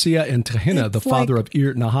 Paseah and Tehinnah, the father of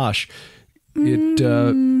Ir Nahash.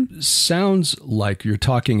 It sounds like you're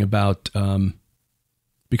talking about...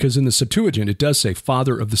 because in the Septuagint, it does say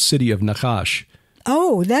father of the city of Nahash.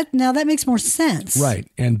 Oh, that makes more sense. Right.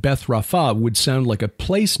 And Beth Rapha would sound like a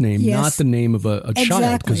place name, not the name of a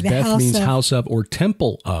child, because Beth means house of or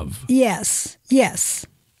temple of. Yes.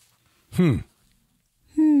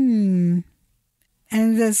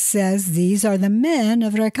 And this says, these are the men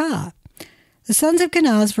of Rekah. The sons of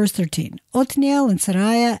Kenaz, verse 13, Othniel and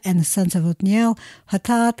Sariah, and the sons of Othniel,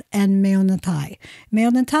 Hatat and Meonotai.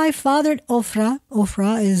 Meonotai fathered Ophrah.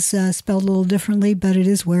 Ophrah is spelled a little differently, but it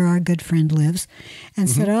is where our good friend lives. And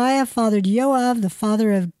Sariah fathered Joab, the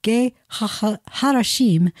father of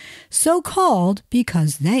Ge-Harashim, so called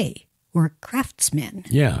because they were craftsmen.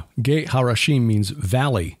 Yeah, Ge-Harashim means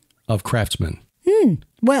valley of craftsmen.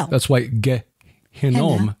 Well, that's why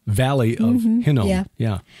Hinnom, valley of Hinnom.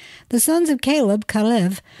 Yeah. The sons of Caleb,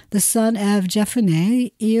 Kalev, the son of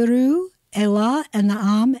Jephunneh, Eru, Elah, and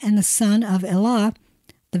Naam, and the son of Elah,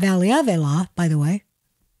 the valley of Elah, by the way,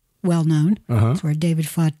 well known. That's where David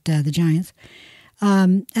fought the giants.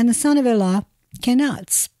 And the son of Elah,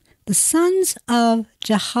 Kenaz. The sons of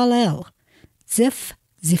Jehalel, Ziph,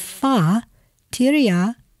 Ziphah,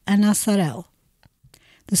 Tiriah, and Asarel.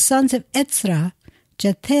 The sons of Etzra,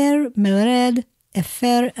 Jeter, Mered,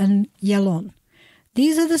 Efer, and Yalon.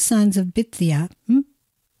 These are the sons of Bithia.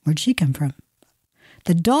 Where'd she come from?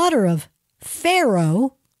 The daughter of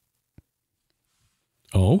Pharaoh.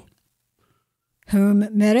 Oh. Whom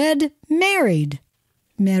Mered married.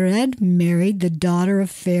 Mered married the daughter of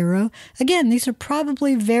Pharaoh. Again, these are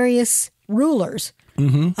probably various rulers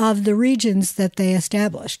of the regions that they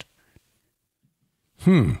established.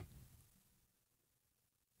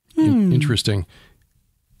 Interesting.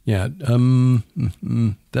 Yeah, that's not...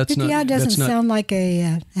 Bithia doesn't sound like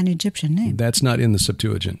an Egyptian name. That's not in the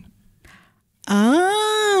Septuagint.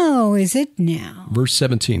 Oh, is it now? Verse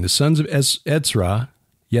 17, the sons of Etzra,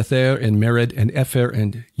 Yether and Mered and Epher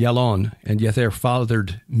and Yalon, and Yether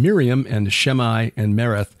fathered Miriam and Shemai and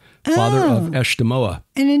Mereth, father of Eshtemoa.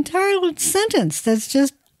 An entire sentence that's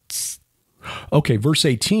just... Okay, verse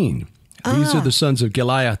 18. These are the sons of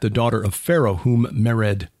Goliath, the daughter of Pharaoh, whom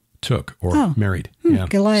Mered took or married. Yeah.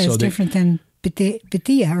 Goliath is different than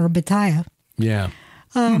Bithia or Bitiah. Yeah.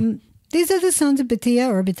 These are the sons of Bithia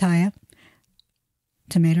or Bitiah,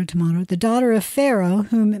 tomato, the daughter of Pharaoh,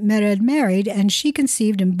 whom Mered married, and she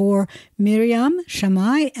conceived and bore Miriam,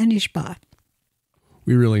 Shammai, and Ishbah.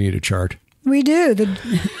 We really need a chart. We do.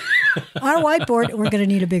 Our whiteboard, we're going to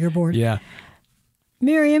need a bigger board. Yeah.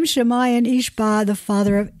 Miriam, Shammai, and Ishbah, the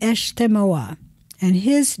father of Eshtemoa, and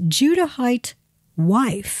his Judahite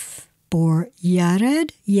wife bore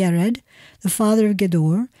Yared, the father of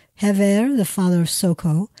Gedor, Hever, the father of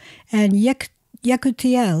Soko, and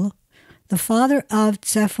Yekutiel, the father of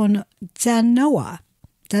Zanoah.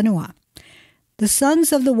 The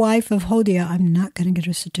sons of the wife of Hodiah, I'm not going to get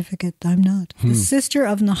her certificate, I'm not. The sister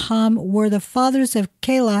of Naham were the fathers of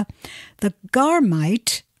Keilah, the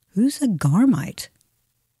Garmite. Who's a Garmite?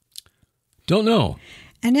 Don't know.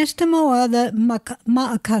 And Eshtemoa, the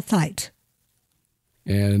Maakathite.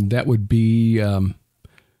 And that would be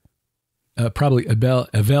probably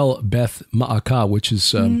Avel Beth Ma'akah, which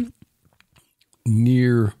is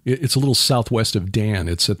near, it's a little southwest of Dan.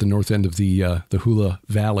 It's at the north end of the Hula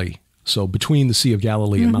Valley. So between the Sea of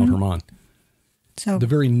Galilee and Mount Hermon. So the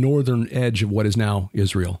very northern edge of what is now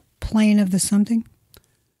Israel. Plain of the something?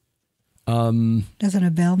 Doesn't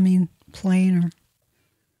Abel mean plain or?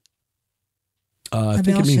 I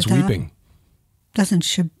think it means weeping. Doesn't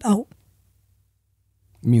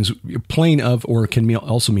means plain of, or it can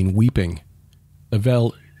also mean weeping.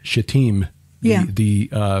 Avel Shittim,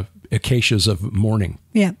 the acacias of mourning.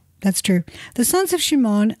 Yeah, that's true. The sons of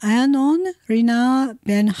Shimon, Anon, Rina,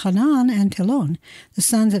 Ben Hanan, and Telon. The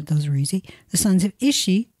sons of, those are easy. The sons of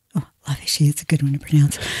Ishi, love Ishi, it's a good one to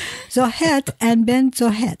pronounce. Zohet and Ben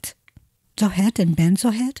Zohet. Zohet and Ben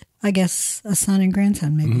Zohet? I guess a son and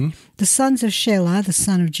grandson, maybe. The sons of Shelah, the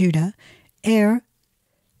son of Judah.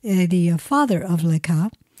 The father of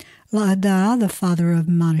Lekah, Laadah, the father of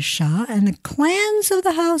Manasseh, and the clans of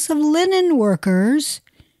the house of linen workers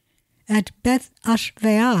at Beth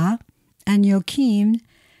Ashveah and Yochim,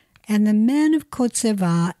 and the men of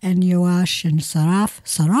Kotzevah and Joash and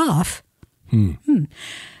Saraph,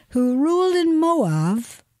 who ruled in Moab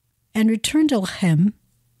and returned to Lechem.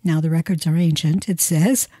 Now the records are ancient, it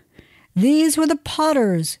says, These were the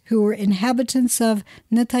potters who were inhabitants of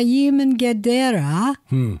Netayim and Gedera.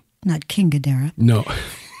 Not King Gedera. No.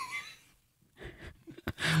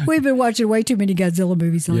 We've been watching way too many Godzilla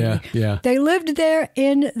movies lately. Yeah. They lived there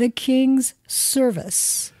in the king's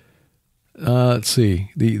service. Let's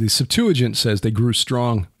see. The Septuagint says they grew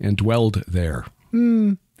strong and dwelled there.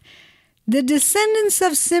 The descendants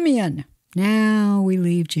of Simeon. Now we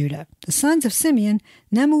leave Judah. The sons of Simeon,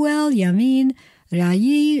 Nemuel, Yamin,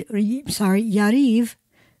 Yariv,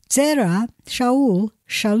 Zerah, Shaul.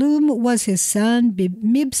 Shalom was his son,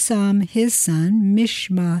 Mibsam his son,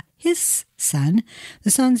 Mishma his son.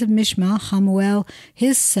 The sons of Mishma, Hamuel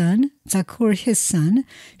his son, Zakur his son,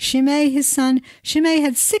 Shimei his son. Shimei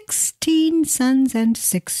had 16 sons and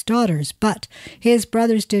 6 daughters, but his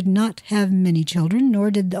brothers did not have many children,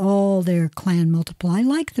 nor did all their clan multiply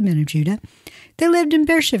like the men of Judah. They lived in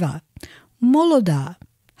Beersheba, Molodah,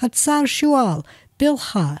 Hatzar Shual,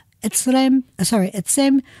 Bilhah, Etzem,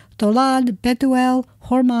 Tolad, Betuel,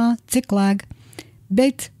 Hormah, Ziklag,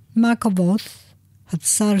 Beit Makavoth,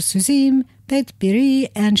 Hatzar Suzim, Beit Biri,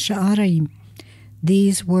 and Sha'araim.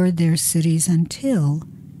 These were their cities until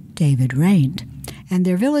David reigned. And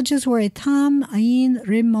their villages were Etam, Ain,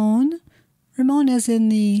 Rimmon. Rimmon as in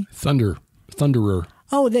the... Thunderer.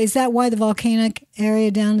 Oh, is that why the volcanic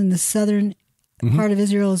area down in the southern part of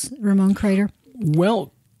Israel is Rimmon crater?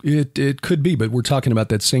 Well, it could be, but we're talking about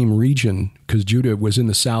that same region because Judah was in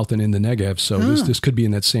the south and in the Negev, so this could be in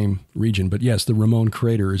that same region. But yes, the Rimmon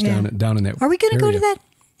crater is down in that. Are we going to go to that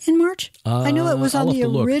in March? I know it was on the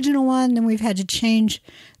original one, then we've had to change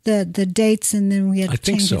the dates, and then we had to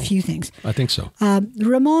change a few things. I think so.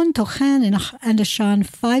 Rimmon, Tochan, and Ashan,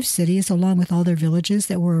 5 cities, along with all their villages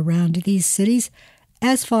that were around these cities,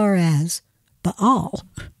 as far as Baal.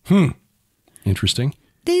 Interesting.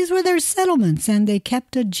 These were their settlements, and they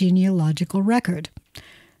kept a genealogical record.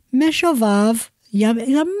 Meshovav,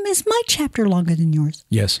 is my chapter longer than yours?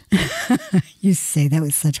 Yes. You say that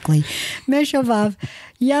with such glee. Meshovav,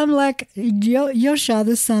 Yamlech, Yosha,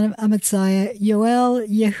 the son of Amatziah, Yoel,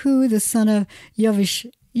 Yehu, the son of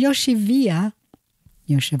Yoshiviah,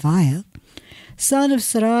 son of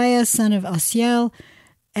Sariah, son of Asiel,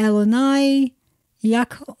 Elonai,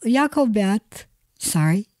 Yakovah,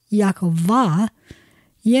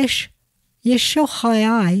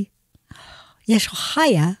 Yeshochiah,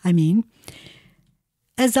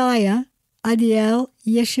 Azariah, Adiel,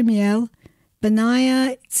 Yeshimiel,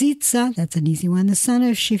 Benaiah, Zitza, that's an easy one, the son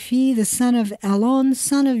of Shiphi, the son of Alon,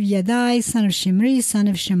 son of Yadai, son of Shimri, son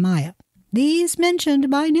of Shemaiah. These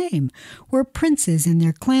mentioned by name were princes, and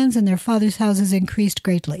their clans and their fathers' houses increased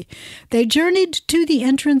greatly. They journeyed to the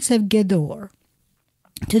entrance of Gedor,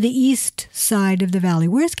 to the east side of the valley.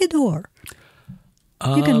 Where's Gedor?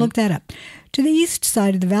 You can look that up. To the east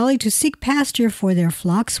side of the valley to seek pasture for their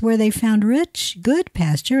flocks, where they found rich, good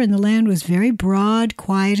pasture, and the land was very broad,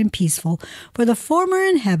 quiet, and peaceful, for the former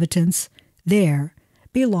inhabitants there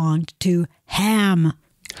belonged to Ham.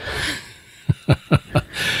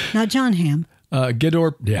 Not John Ham.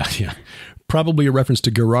 Gedor, yeah. Probably a reference to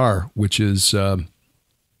Gerar, which is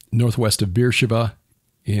northwest of Beersheba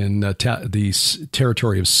in the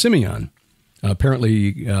territory of Simeon.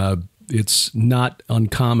 Apparently, it's not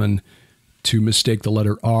uncommon to mistake the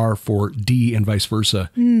letter R for D and vice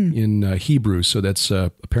versa in Hebrew. So that's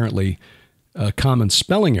apparently a common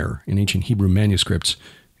spelling error in ancient Hebrew manuscripts.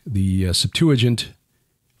 The Septuagint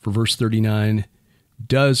for verse 39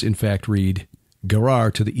 does in fact read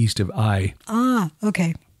Gerar, to the east of Ai. Ah,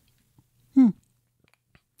 okay.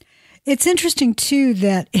 It's interesting, too,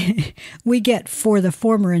 that we get for the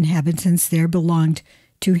former inhabitants there belonged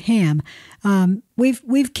to Ham.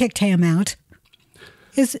 We've kicked Ham out,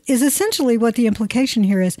 is essentially what the implication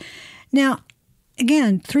here is. Now,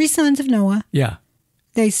 again, 3 sons of Noah. Yeah.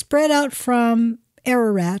 They spread out from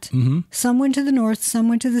Ararat. Some went to the north, some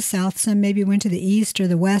went to the south, some maybe went to the east or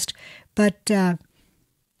the west. But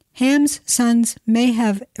Ham's sons may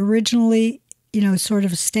have originally, sort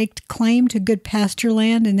of staked claim to good pasture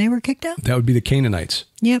land, and they were kicked out. That would be the Canaanites.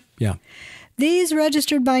 Yep. Yeah. These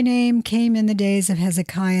registered by name came in the days of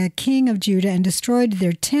Hezekiah, king of Judah, and destroyed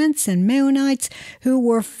their tents and Meunites who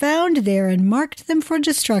were found there and marked them for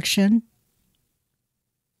destruction.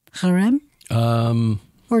 Harem?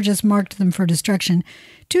 Or just marked them for destruction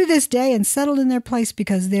to this day and settled in their place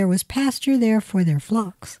because there was pasture there for their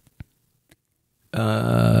flocks.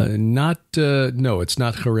 No, it's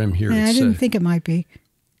not harem here. I didn't think it might be.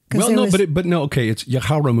 Well, no, but no, okay, it's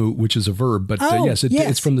Yaharamu, which is a verb, but yes,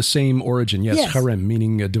 it's from the same origin. Yes, harem,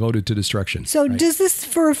 meaning devoted to destruction. So does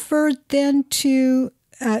this refer then to,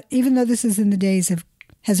 even though this is in the days of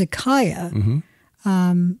Hezekiah,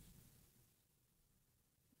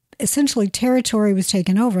 essentially territory was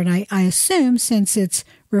taken over. And I assume, since it's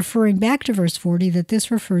referring back to verse 40, that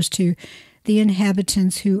this refers to the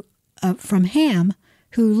inhabitants who from Ham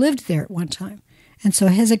who lived there at one time. And so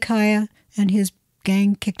Hezekiah and his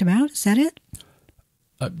gang kicked him out. Is that it?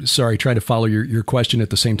 Sorry, try to follow your question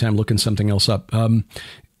at the same time looking something else up.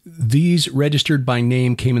 These registered by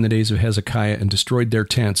name came in the days of Hezekiah and destroyed the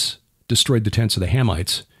tents of the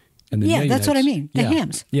Hamites. And the yeah, that's what I mean. The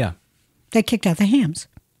Hams. Yeah. They kicked out the Hams.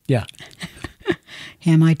 Yeah.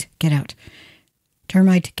 Hamite, get out.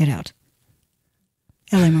 Termite, get out.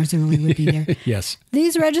 L.A. Marzulli would be there. Yes.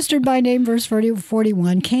 These registered by name, verse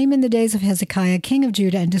 41, came in the days of Hezekiah, king of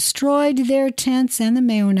Judah, and destroyed their tents and the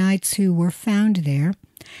Maonites who were found there,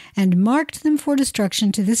 and marked them for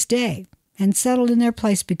destruction to this day, and settled in their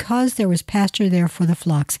place because there was pasture there for the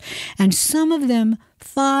flocks. And some of them,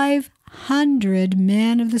 500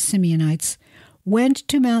 men of the Simeonites, went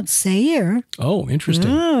to Mount Seir. Oh,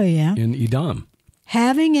 interesting. Oh, yeah. In Edom.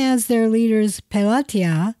 Having as their leaders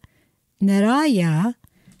Pelatiah, Neriah,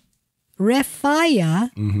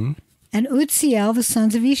 Rephaiah, and Uzziel, the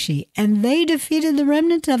sons of Ishi. And they defeated the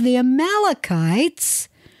remnant of the Amalekites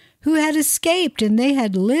who had escaped, and they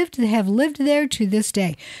have lived there to this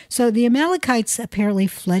day. So the Amalekites apparently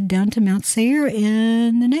fled down to Mount Seir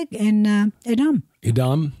in Edom.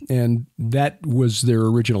 Edom, and that was their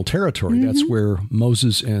original territory. That's where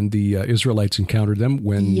Moses and the Israelites encountered them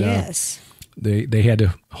when they had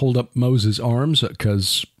to hold up Moses' arms,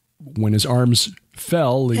 because when his arms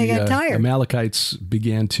fell, the Amalekites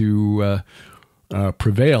began to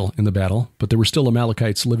prevail in the battle. But there were still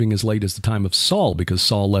Amalekites living as late as the time of Saul, because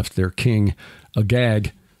Saul left their king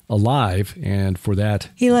Agag alive, and for that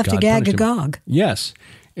he left God Agag punished him. Agog. Yes,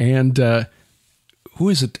 and who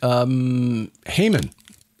is it? Haman,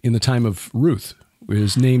 in the time of Ruth,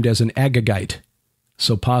 is named as an Agagite,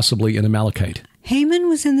 so possibly an Amalekite. Haman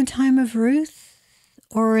was in the time of Ruth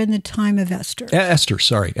or in the time of Esther?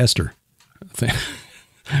 Esther.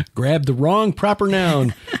 Grab the wrong proper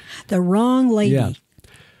noun. The wrong lady. Yeah.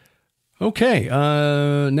 Okay,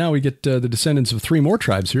 now we get the descendants of three more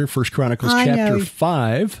tribes here. 1 Chronicles chapter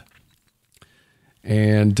 5.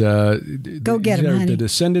 And go get them, honey. The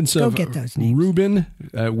descendants of Reuben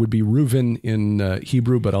would be Reuven in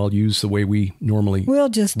Hebrew, but I'll use the way we normally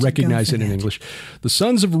recognize it in English. The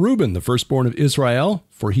sons of Reuben, the firstborn of Israel,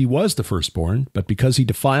 for he was the firstborn, but because he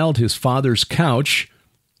defiled his father's couch,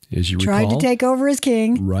 as you recall, tried to take over as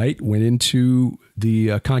king. Right, went into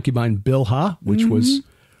the concubine Bilhah, which was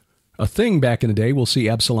a thing back in the day. We'll see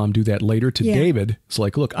Absalom do that later to David. It's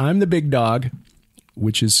like, look, I'm the big dog,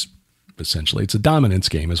 which is essentially, it's a dominance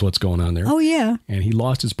game is what's going on there. Oh, yeah. And he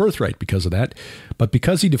lost his birthright because of that. But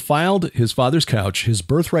because he defiled his father's couch, his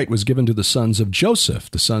birthright was given to the sons of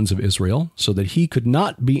Joseph, the sons of Israel, so that he could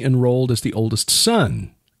not be enrolled as the oldest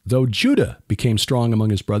son. Though Judah became strong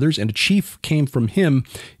among his brothers and a chief came from him,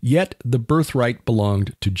 yet the birthright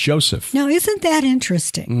belonged to Joseph. Now, isn't that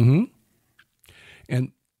interesting? Mm-hmm.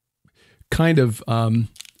 And kind of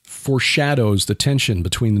foreshadows the tension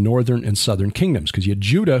between the northern and southern kingdoms, because you had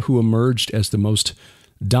Judah, who emerged as the most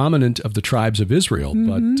dominant of the tribes of Israel,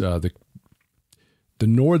 but the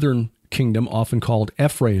northern kingdom, often called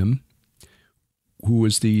Ephraim, who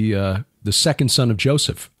was the second son of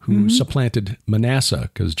Joseph, who supplanted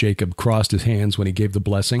Manasseh, because Jacob crossed his hands when he gave the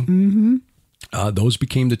blessing. Those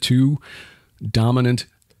became the two dominant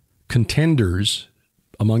contenders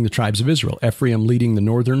among the tribes of Israel, Ephraim leading the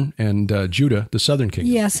northern and Judah, the southern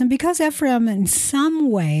kingdom. Yes, and because Ephraim in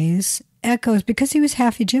some ways echoes, because he was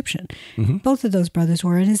half Egyptian, both of those brothers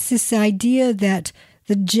were, and it's this idea that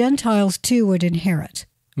the Gentiles too would inherit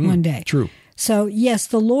one day. True. So yes,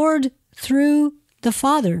 the Lord through the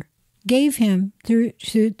Father gave him, through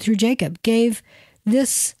Jacob, gave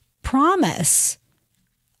this promise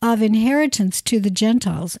of inheritance to the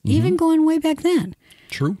Gentiles, even going way back then.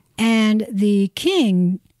 True. And the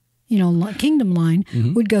king, kingdom line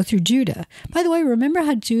would go through Judah. By the way, remember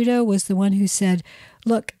how Judah was the one who said,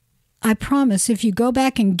 look, I promise if you go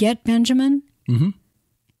back and get Benjamin,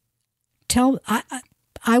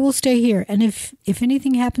 I will stay here. And if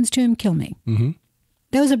anything happens to him, kill me.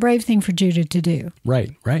 That was a brave thing for Judah to do.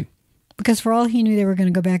 Right. Because for all he knew, they were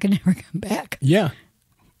going to go back and never come back. Yeah.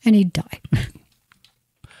 And he'd die.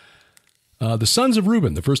 The sons of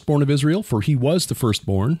Reuben, the firstborn of Israel, for he was the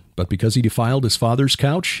firstborn, but because he defiled his father's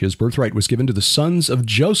couch, his birthright was given to the sons of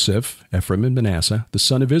Joseph, Ephraim and Manasseh, the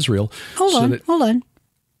son of Israel. Hold on.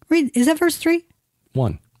 Read, is that verse 3?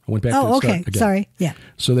 1. I went back to the start again. Sorry. Yeah.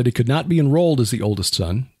 So that he could not be enrolled as the oldest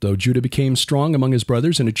son, though Judah became strong among his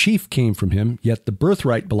brothers, and a chief came from him, yet the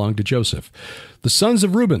birthright belonged to Joseph. The sons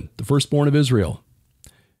of Reuben, the firstborn of Israel,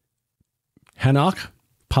 Hanok,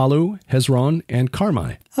 Palu, Hezron, and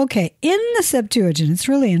Carmi. Okay, in the Septuagint, it's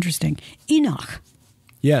really interesting. Enoch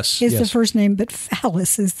Yes. is the first name, but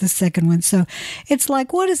phallus is the second one. So it's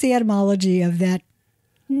like, what is the etymology of that?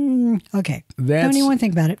 Okay. Don't even want to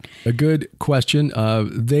think about it. A good question.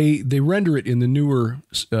 They render it in the newer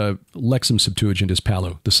Lexham Septuagint as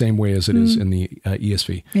Palu, the same way as it is in the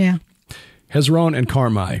ESV. Yeah. Hezron and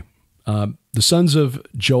Carmi. The sons of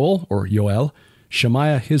Joel, or Yoel,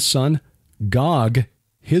 Shemaiah his son, Gog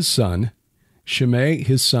his son, Shimei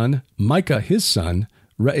his son, Micah his son,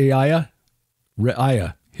 Reiah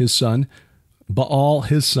his son, Baal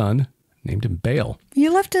his son, named him Baal.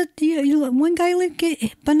 You left one guy,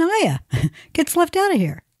 Benaiah, gets left out of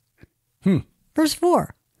here. Verse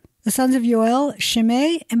 4. The sons of Yoel,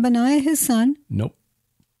 Shimei, and Benaiah his son. Nope.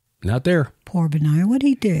 Not there. Poor Benaiah, what'd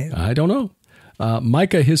he do? I don't know.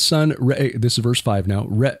 Micah his son, this is verse 5 now,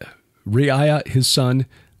 Reiah his son,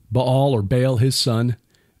 Baal or Baal his son,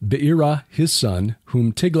 Beerah his son,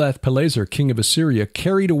 whom Tiglath-Pileser, king of Assyria,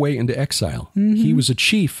 carried away into exile. He was a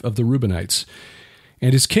chief of the Reubenites.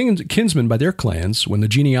 And his kinsmen by their clans, when the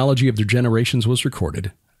genealogy of their generations was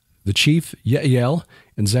recorded, the chief Yeiel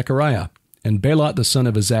and Zechariah, and Belot the son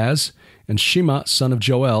of Azaz, and Shema son of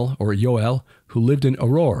Joel, or Yoel, who lived in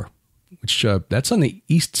Aroer, which that's on the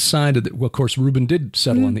east side of well, of course, Reuben did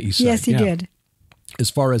settle on the east side. Yes, he did. As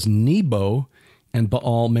far as Nebo and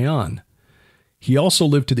Baal-Meon. He also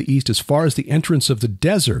lived to the east as far as the entrance of the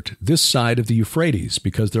desert, this side of the Euphrates,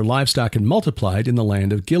 because their livestock had multiplied in the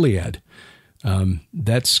land of Gilead.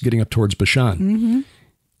 That's getting up towards Bashan.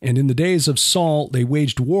 And in the days of Saul, they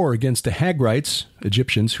waged war against the Hagrites,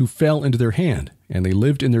 Egyptians, who fell into their hand, and they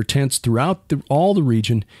lived in their tents throughout all the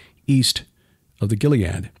region east of the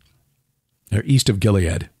Gilead, or east of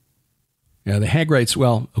Gilead. The Hagrites,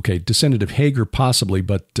 well, okay, descendant of Hagar possibly,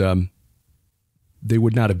 but they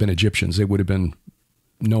would not have been Egyptians. They would have been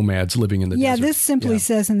nomads living in the desert. Yeah, this simply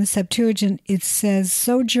says in the Septuagint, it says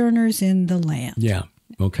sojourners in the land. Yeah,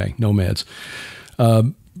 okay, nomads.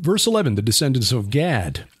 Verse 11, the descendants of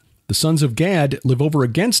Gad. The sons of Gad live over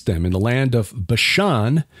against them in the land of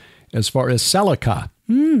Bashan as far as Salakah.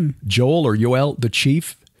 Joel or Yoel the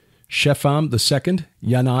chief, Shepham the second,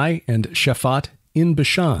 Yanai and Shaphat in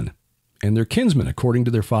Bashan, and their kinsmen according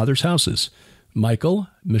to their fathers' houses, Michael,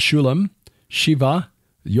 Meshulam, Shiva,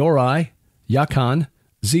 Yorai, Yakan,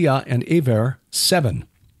 Zia, and Aver, 7.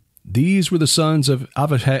 These were the sons of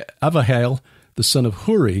Avihail, the son of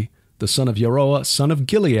Huri, the son of Yeroah, son of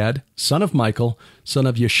Gilead, son of Michael, son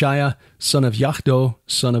of Yeshaiah, son of Yachdo,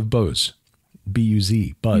 son of Buz.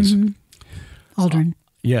 B-U-Z, Buzz. Aldrin.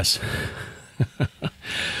 Yes.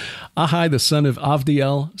 Ahai, the son of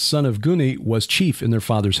Avdiel, son of Guni, was chief in their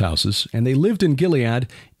fathers' houses, and they lived in Gilead,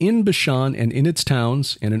 in Bashan, and in its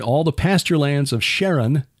towns, and in all the pasture lands of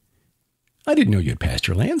Sharon. I didn't know you had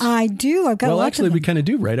pasture lands. I do. I've got lots of them. Well, actually, we kind of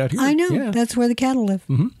do right out here. I know. Yeah. That's where the cattle live.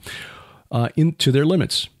 Into their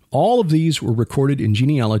limits. All of these were recorded in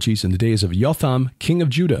genealogies in the days of Jotham, king of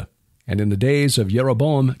Judah, and in the days of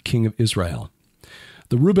Jeroboam, king of Israel.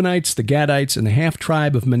 The Reubenites, the Gadites, and the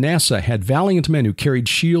half-tribe of Manasseh had valiant men who carried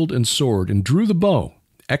shield and sword and drew the bow,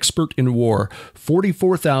 expert in war,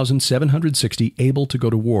 44,760 able to go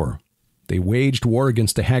to war. They waged war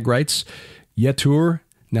against the Hagrites, Yetur,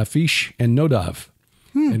 Naphish, and Nodav.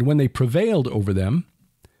 And when they prevailed over them,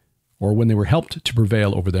 or when they were helped to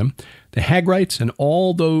prevail over them, the Hagrites and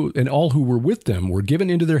all who were with them were given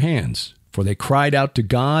into their hands, for they cried out to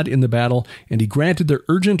God in the battle, and he granted their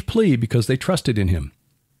urgent plea because they trusted in him.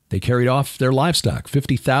 They carried off their livestock,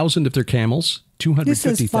 50,000 of their camels,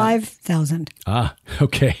 250,000. This is 5,000. Ah,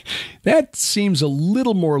 okay. That seems a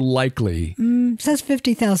little more likely. It says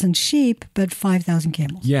 50,000 sheep, but 5,000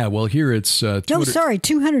 camels. Yeah, well, here it's...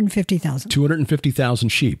 250,000. 250,000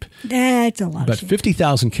 sheep. That's a lot But of sheep.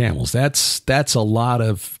 50,000 camels, that's a lot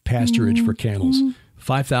of pasturage for camels.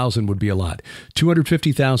 5,000 would be a lot.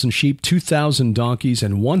 250,000 sheep, 2,000 donkeys,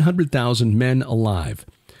 and 100,000 men alive.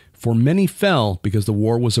 For many fell because the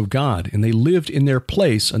war was of God, and they lived in their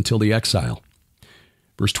place until the exile.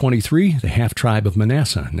 Verse 23, the half-tribe of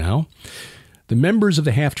Manasseh. Now, the members of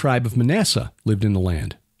the half-tribe of Manasseh lived in the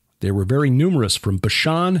land. They were very numerous from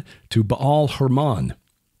Bashan to Baal Hermon.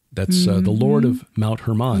 That's the lord of Mount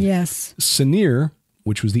Hermon. Yes. Sinir,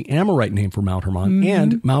 which was the Amorite name for Mount Hermon,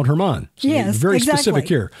 and Mount Hermon. So yes, very exactly. specific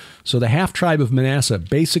here. So the half-tribe of Manasseh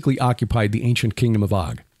basically occupied the ancient kingdom of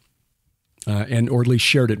Og. Or at least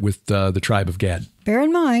shared it with the tribe of Gad. Bear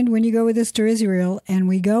in mind, when you go with us to Israel and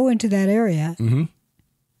we go into that area,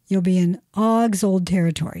 you'll be in Og's old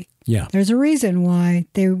territory. Yeah. There's a reason why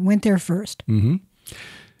they went there first.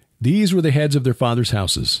 These were the heads of their fathers'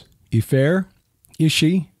 houses: Epher,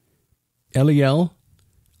 Ishi, Eliel,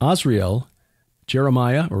 Azriel,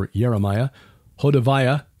 Jeremiah,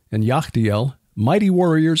 Hodaviah, and Yachdiel, mighty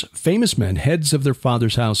warriors, famous men, heads of their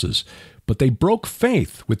fathers' houses. But they broke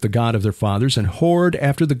faith with the God of their fathers and whored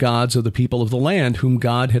after the gods of the people of the land whom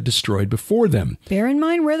God had destroyed before them. Bear in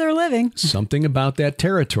mind where they're living. Something about that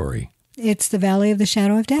territory. It's the valley of the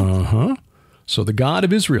shadow of death. So the God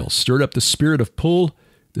of Israel stirred up the spirit of Pul.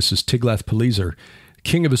 This is Tiglath-Pileser,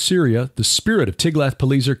 king of Assyria. The spirit of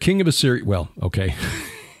Tiglath-Pileser, king of Assyria. Well, okay.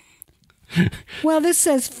 Well, this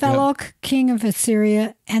says Phalok, king of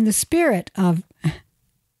Assyria, and the spirit of...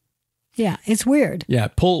 Yeah, it's weird. Yeah,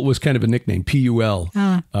 Pul was kind of a nickname, P-U-L.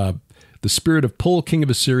 The spirit of Pul, king of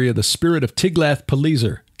Assyria. The spirit of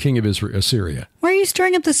Tiglath-Pileser, king of Assyria. Where are you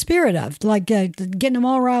stirring up the spirit of? Like getting them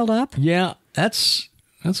all riled up? Yeah, that's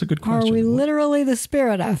a good question. Are we literally the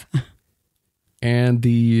spirit of? And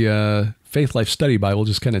the Faith Life Study Bible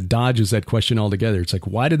just kind of dodges that question altogether. It's like,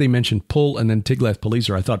 why did they mention Pul and then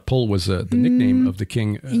Tiglath-Pileser? I thought Pul was the nickname of the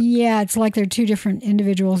king. Yeah, it's like they're two different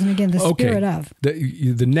individuals. And again, the spirit of.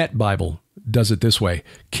 The Net Bible does it this way.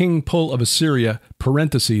 King Pul of Assyria,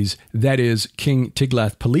 parentheses, that is King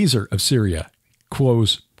Tiglath-Pileser of Syria,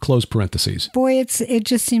 close parentheses. Boy, it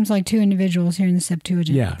just seems like two individuals here in the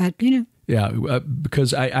Septuagint. Yeah. But, Yeah,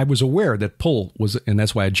 because I was aware that Pul was, and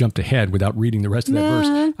that's why I jumped ahead without reading the rest of that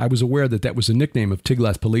verse. I was aware that was a nickname of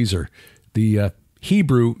Tiglath-Pileser. The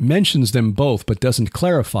Hebrew mentions them both, but doesn't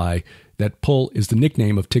clarify that Pul is the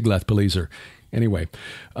nickname of Tiglath-Pileser. Anyway,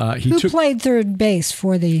 Who played third base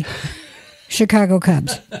for the Chicago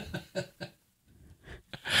Cubs?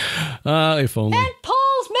 If only. And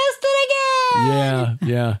Pul's missed it again!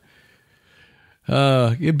 Yeah.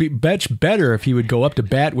 It'd be much better if he would go up to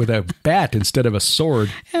bat with a bat instead of a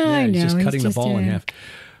sword. I know. He's just cutting the ball in half.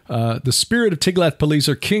 The spirit of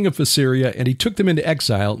Tiglath-Pileser, king of Assyria, and he took them into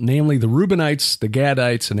exile, namely the Reubenites, the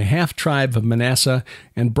Gadites, and the half-tribe of Manasseh,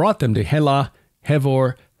 and brought them to Helah,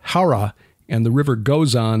 Hevor, Hara, and the river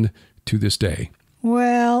goes on to this day.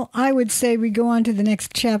 Well, I would say we go on to the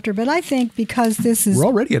next chapter, but I think because this is... We're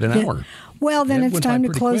already at an hour. Well, then it's time to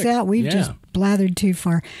close out. We've just blathered too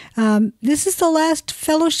far. This is the last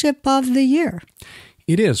fellowship of the year.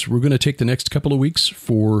 It is. We're going to take the next couple of weeks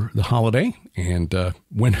for the holiday. And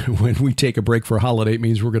when we take a break for a holiday, it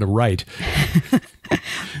means we're going to write.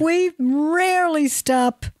 We rarely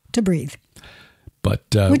stop to breathe. But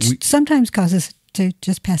which sometimes causes to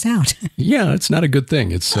just pass out. Yeah, it's not a good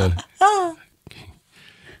thing. It's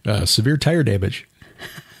severe tire damage.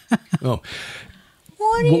 Oh.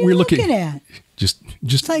 What are you looking at?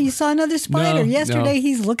 Just so you saw another spider. Yesterday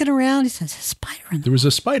he's looking around. He says, a spider in there. There was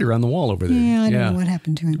a spider on the wall over there. Yeah, I don't know what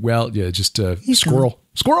happened to him. Well, yeah, just squirrel.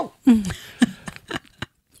 Squirrel!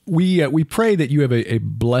 We pray that you have a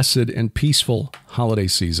blessed and peaceful holiday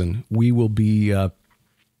season. We will be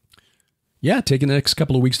taking the next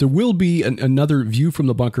couple of weeks. There will be another View from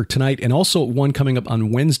the Bunker tonight and also one coming up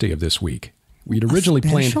on Wednesday of this week. We'd originally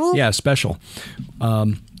planned... Yeah, special.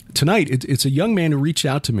 Tonight, it's a young man who reached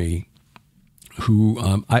out to me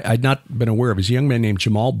who I'd not been aware of. He's a young man named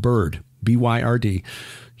Jamal Bird, B-Y-R-D.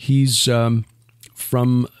 He's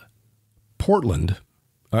from Portland.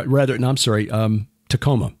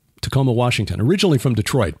 Tacoma, Washington. Originally from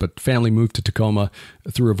Detroit, but family moved to Tacoma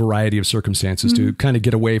through a variety of circumstances to kind of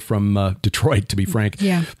get away from Detroit, to be frank.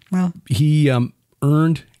 Yeah, well. He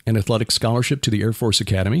earned an athletic scholarship to the Air Force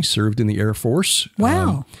Academy, served in the Air Force.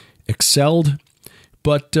 Wow. Excelled,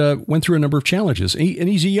 but went through a number of challenges. And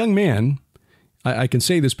he's a young man. I can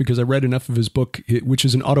say this because I read enough of his book, which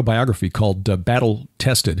is an autobiography called Battle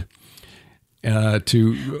Tested.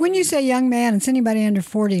 When you say young man, it's anybody under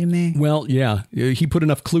 40 to me. Well, yeah, he put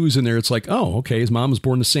enough clues in there. It's like, oh, okay, his mom was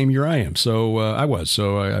born the same year I am. So I was.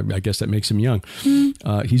 So I guess that makes him young.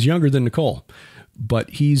 He's younger than Nicole, but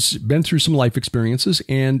he's been through some life experiences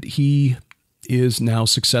and he is now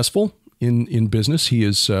successful in business. He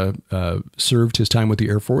has served his time with the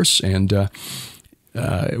Air Force and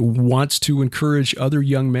wants to encourage other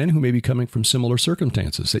young men who may be coming from similar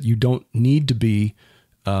circumstances that you don't need to be,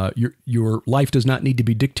 your life does not need to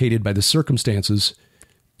be dictated by the circumstances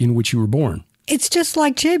in which you were born. It's just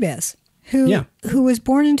like Jabez, who was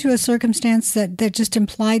born into a circumstance that just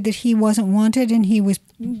implied that he wasn't wanted and he was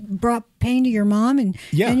brought pain to your mom and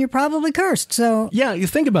you're probably cursed. So yeah, you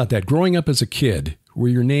think about that. Growing up as a kid, where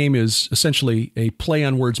your name is essentially a play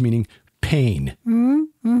on words meaning pain.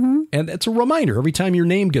 Mm-hmm. And that's a reminder every time your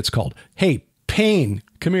name gets called. Hey, Pain,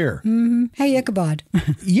 come here. Mm-hmm. Hey, Ichabod.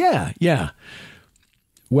 Yeah.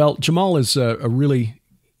 Well, Jamal is a really,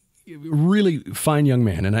 really fine young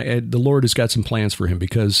man. And the Lord has got some plans for him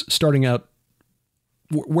because starting out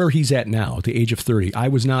where he's at now, at the age of 30, I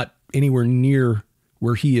was not anywhere near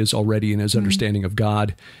where he is already in his understanding of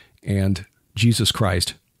God and Jesus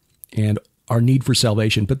Christ and our need for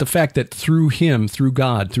salvation. But the fact that through him, through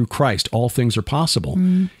God, through Christ, all things are possible.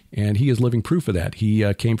 And he is living proof of that.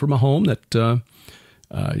 He came from a home that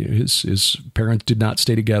his parents did not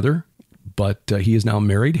stay together, but he is now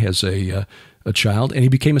married, has a child, and he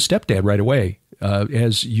became a stepdad right away.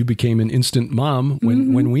 As you became an instant mom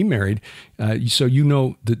when we married. So you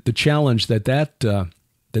know the challenge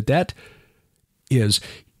that is.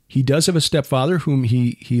 He does have a stepfather whom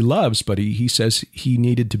he loves, but he says he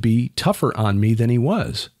needed to be tougher on me than he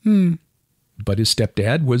was. But his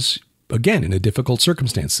stepdad was, again, in a difficult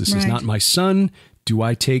circumstance. This is not my son. Do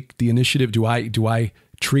I take the initiative? Do I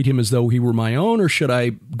treat him as though he were my own, or should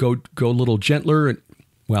I go a little gentler?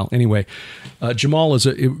 Well, anyway, Jamal is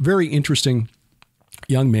a very interesting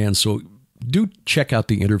young man. So do check out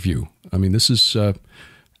the interview. I mean, this is,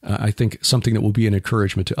 I think, something that will be an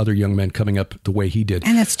encouragement to other young men coming up the way he did.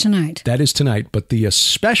 And that's tonight. That is tonight. But the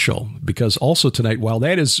special, because also tonight, while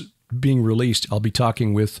that is being released, I'll be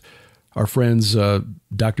talking with our friends,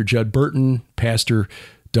 Dr. Judd Burton, Pastor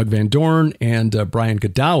Doug Van Dorn, and Brian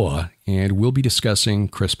Godawa, and we'll be discussing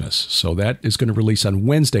Christmas. So that is going to release on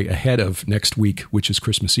Wednesday ahead of next week, which is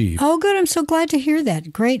Christmas Eve. Oh, good. I'm so glad to hear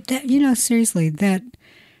that. Great. Seriously, that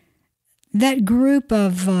group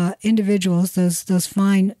of individuals, those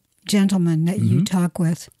fine gentlemen that you talk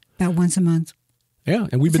with about once a month. Yeah,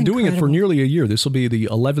 and we've been doing it for nearly a year. This will be the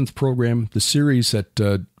 11th program, the series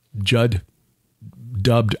that Judd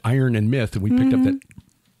dubbed Iron and Myth, and we picked up that.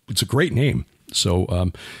 It's a great name.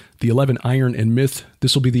 So the 11 Iron and Myth,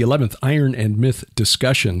 this will be the 11th Iron and Myth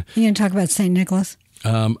discussion. You going to talk about St. Nicholas?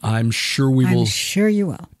 I'm sure we will. I'm sure you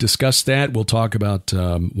will. Discuss that. We'll talk about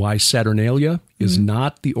why Saturnalia is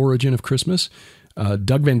not the origin of Christmas.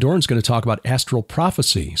 Doug Van Dorn is going to talk about astral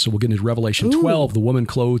prophecy. So we'll get into Revelation 12, the woman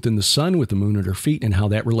clothed in the sun with the moon at her feet, and how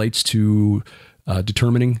that relates to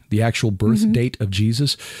determining the actual birth date of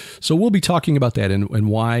Jesus. So we'll be talking about that and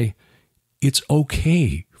why it's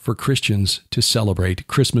okay for Christians to celebrate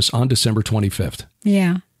Christmas on December 25th.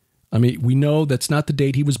 Yeah. I mean, we know that's not the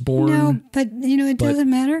date he was born. No, but it doesn't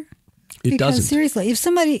matter. It doesn't. Because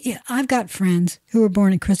seriously, I've got friends who were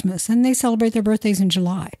born at Christmas and they celebrate their birthdays in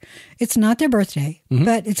July. It's not their birthday,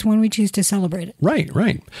 but it's when we choose to celebrate it.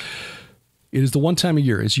 Right. It is the one time a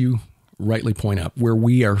year, as you rightly point out, where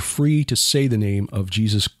we are free to say the name of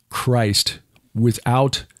Jesus Christ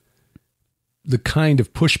without the kind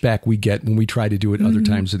of pushback we get when we try to do it other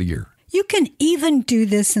times of the year. You can even do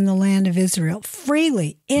this in the land of Israel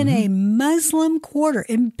freely in a Muslim quarter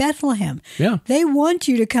in Bethlehem. Yeah. They want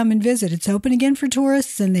you to come and visit. It's open again for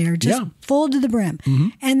tourists, and they are just full to the brim.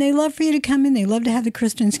 And they love for you to come in. They love to have the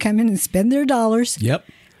Christians come in and spend their dollars. Yep.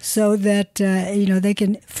 So that, they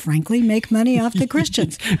can, frankly, make money off the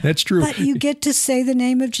Christians. That's true. But you get to say the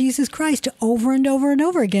name of Jesus Christ over and over and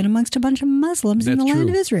over again amongst a bunch of Muslims in the land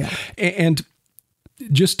of Israel. And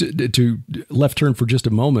just to left turn for just a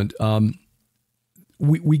moment,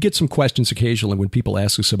 we get some questions occasionally when people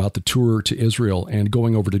ask us about the tour to Israel and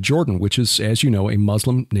going over to Jordan, which is, as you know, a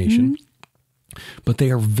Muslim nation. But they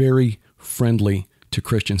are very friendly to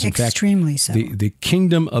Christians. In fact, extremely so. The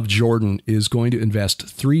Kingdom of Jordan is going to invest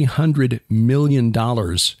 $300 million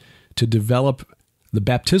to develop the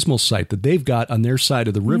baptismal site that they've got on their side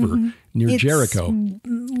of the river near Jericho.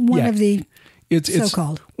 One of the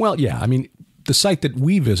so-called. Well, yeah. I mean, the site that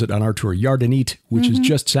we visit on our tour, Yardenit, which is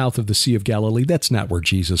just south of the Sea of Galilee, that's not where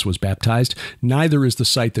Jesus was baptized. Neither is the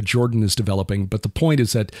site that Jordan is developing. But the point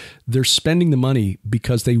is that they're spending the money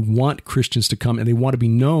because they want Christians to come and they want to be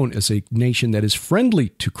known as a nation that is friendly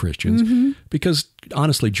to Christians. Because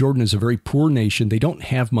honestly, Jordan is a very poor nation. They don't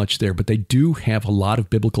have much there, but they do have a lot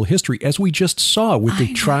of biblical history, as we just saw with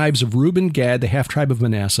the tribes of Reuben, Gad, the half tribe of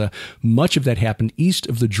Manasseh. Much of that happened east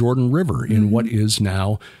of the Jordan River in what is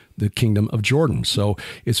now the Kingdom of Jordan. So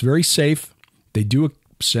it's very safe. They do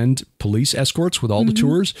send police escorts with all the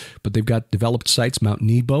tours, but they've got developed sites. Mount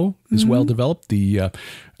Nebo is well developed. The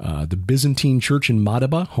Byzantine church in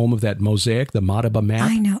Madaba, home of that mosaic, the Madaba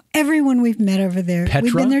map. I know. Everyone we've met over there. Petra.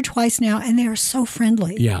 We've been there twice now, and they are so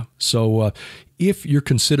friendly. Yeah. So if you're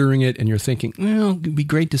considering it and you're thinking, well, it'd be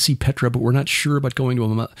great to see Petra, but we're not sure about going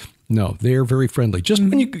to a... No, they're very friendly. Just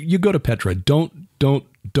when you go to Petra, don't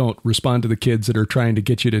respond to the kids that are trying to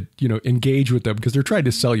get you to, engage with them because they're trying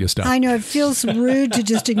to sell you stuff. I know it feels rude to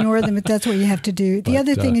just ignore them, but that's what you have to do. The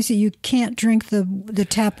other thing is that you can't drink the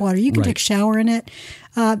tap water. You can take a shower in it.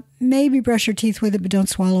 Maybe brush your teeth with it, but don't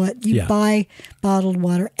swallow it. You buy bottled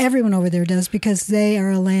water. Everyone over there does because they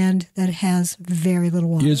are a land that has very little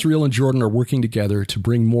water. Israel and Jordan are working together to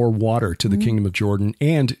bring more water to the Kingdom of Jordan,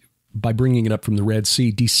 and by bringing it up from the Red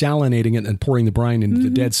Sea, desalinating it, and pouring the brine into the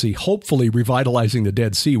Dead Sea, hopefully revitalizing the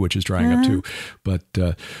Dead Sea, which is drying up too. But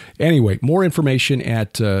anyway, more information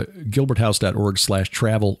at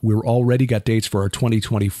gilberthouse.org/travel. We've already got dates for our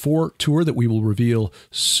 2024 tour that we will reveal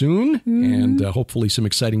soon, and hopefully some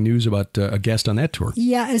exciting news about a guest on that tour.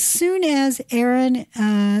 Yeah, as soon as Aaron,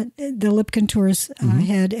 the Lipkin Tours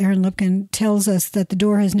head, Aaron Lipkin, tells us that the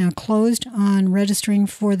door has now closed on registering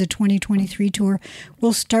for the 2023 tour,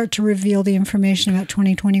 we'll start to reveal the information about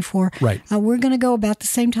 2024. Right. We're going to go about the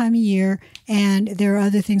same time of year, and there are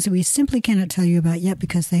other things that we simply cannot tell you about yet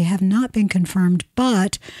because they have not been confirmed.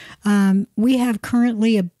 But we have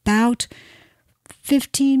currently about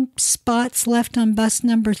 15 spots left on bus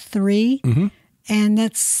number 3, and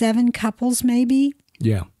that's 7 couples maybe.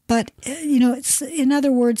 Yeah. But, it's, in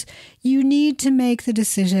other words, you need to make the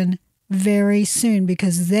decision very soon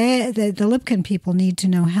because the Lipkin people need to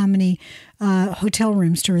know how many hotel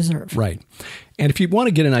rooms to reserve. Right. And if you want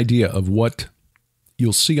to get an idea of what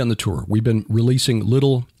you'll see on the tour, we've been releasing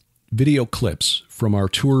little video clips from our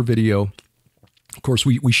tour video. Of course,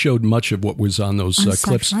 we showed much of what was on those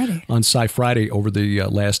clips on Sci Friday over the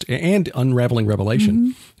last, and Unraveling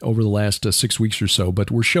Revelation over the last 6 weeks or so.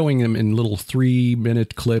 But we're showing them in little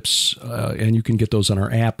 3-minute clips, and you can get those on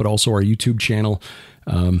our app, but also our YouTube channel.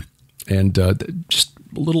 And just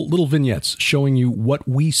little vignettes showing you what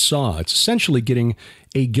we saw. It's essentially getting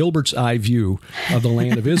a Gilbert's eye view of the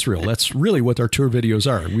land of Israel. That's really what our tour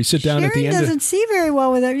videos are. We sit down at the end. Doesn't see very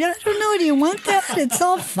well with it. I don't know. Do you want that? It's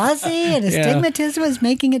all fuzzy, and astigmatism is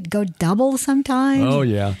making it go double sometimes. Oh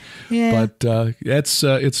yeah. But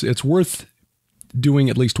it's worth doing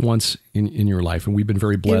at least once in your life. And we've been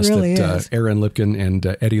very blessed that Aaron Lipkin and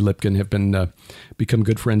Eddie Lipkin have been become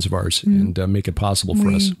good friends of ours and make it possible for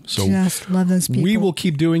us. So just love those people. We will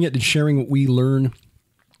keep doing it and sharing what we learn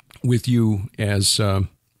with you as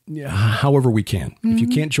however we can. If you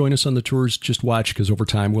can't join us on the tours, just watch, because over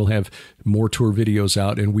time we'll have more tour videos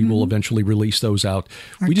out, and we will eventually release those out.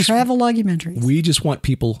 Our travel documentaries. We just want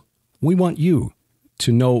we want you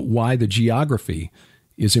to know why the geography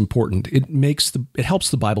is important. It helps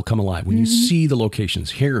the Bible come alive when you see the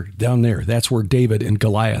locations here, down there. That's where David and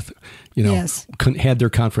Goliath, had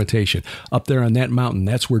their confrontation. Up there on that mountain,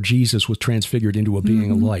 that's where Jesus was transfigured into a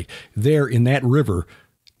being of light. There in that river,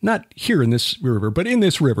 not here in this river, but in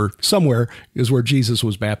this river somewhere is where Jesus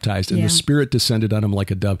was baptized, and the Spirit descended on him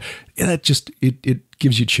like a dove. And that just it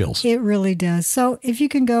gives you chills. It really does. So if you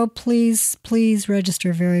can go, please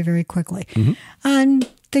register very, very quickly. And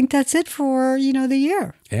think that's it for, the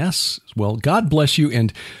year. Yes. Well, God bless you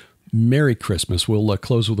and Merry Christmas. We'll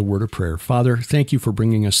close with a word of prayer. Father, thank you for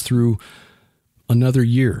bringing us through another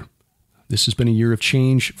year. This has been a year of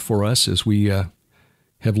change for us as we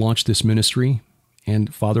have launched this ministry.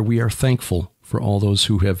 And Father, we are thankful for all those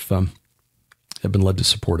who have been led to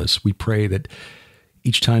support us. We pray that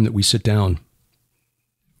each time that we sit down,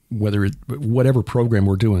 whatever program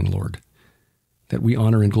we're doing, Lord, that we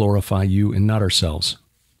honor and glorify you and not ourselves.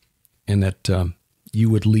 And that you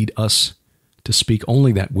would lead us to speak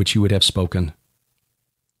only that which you would have spoken,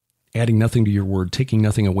 adding nothing to your word, taking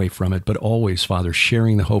nothing away from it, but always, Father,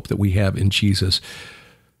 sharing the hope that we have in Jesus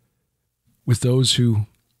with those who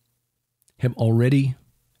have already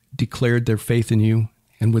declared their faith in you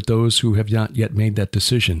and with those who have not yet made that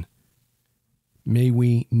decision. May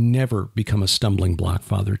we never become a stumbling block,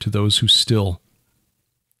 Father, to those who still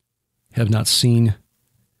have not seen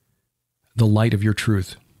the light of your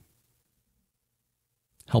truth.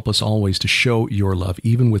 Help us always to show your love,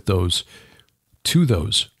 even with those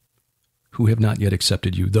who have not yet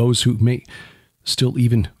accepted you, those who may still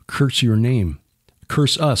even curse your name,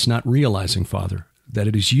 curse us, not realizing, Father, that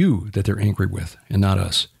it is you that they're angry with and not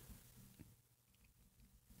us.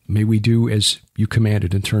 May we do as you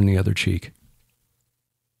commanded and turn the other cheek.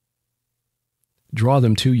 Draw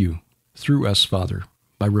them to you through us, Father,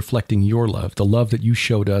 by reflecting your love, the love that you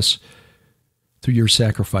showed us through your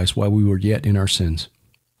sacrifice while we were yet in our sins.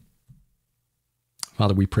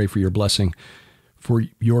 Father, we pray for your blessing, for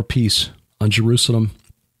your peace on Jerusalem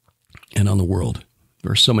and on the world.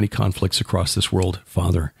 There are so many conflicts across this world,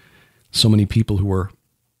 Father. So many people who are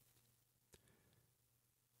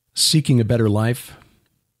seeking a better life,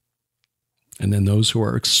 and then those who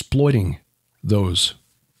are exploiting those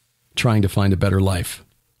trying to find a better life.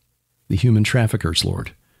 The human traffickers,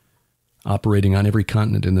 Lord, operating on every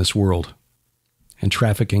continent in this world and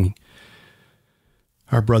trafficking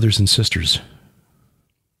our brothers and sisters,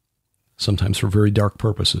 sometimes for very dark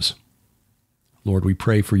purposes. Lord, we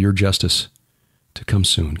pray for your justice to come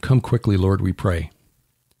soon. Come quickly, Lord, we pray.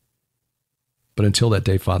 But until that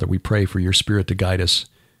day, Father, we pray for your Spirit to guide us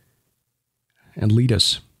and lead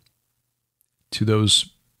us to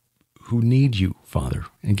those who need you, Father,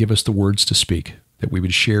 and give us the words to speak, that we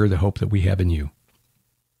would share the hope that we have in you.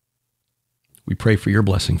 We pray for your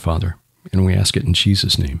blessing, Father, and we ask it in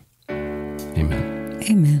Jesus' name. Amen.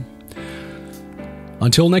 Amen.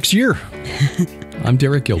 Until next year, I'm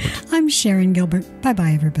Derek Gilbert. I'm Sharon Gilbert.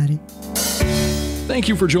 Bye-bye, everybody. Thank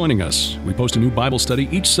you for joining us. We post a new Bible study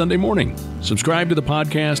each Sunday morning. Subscribe to the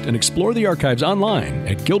podcast and explore the archives online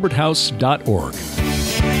at gilberthouse.org.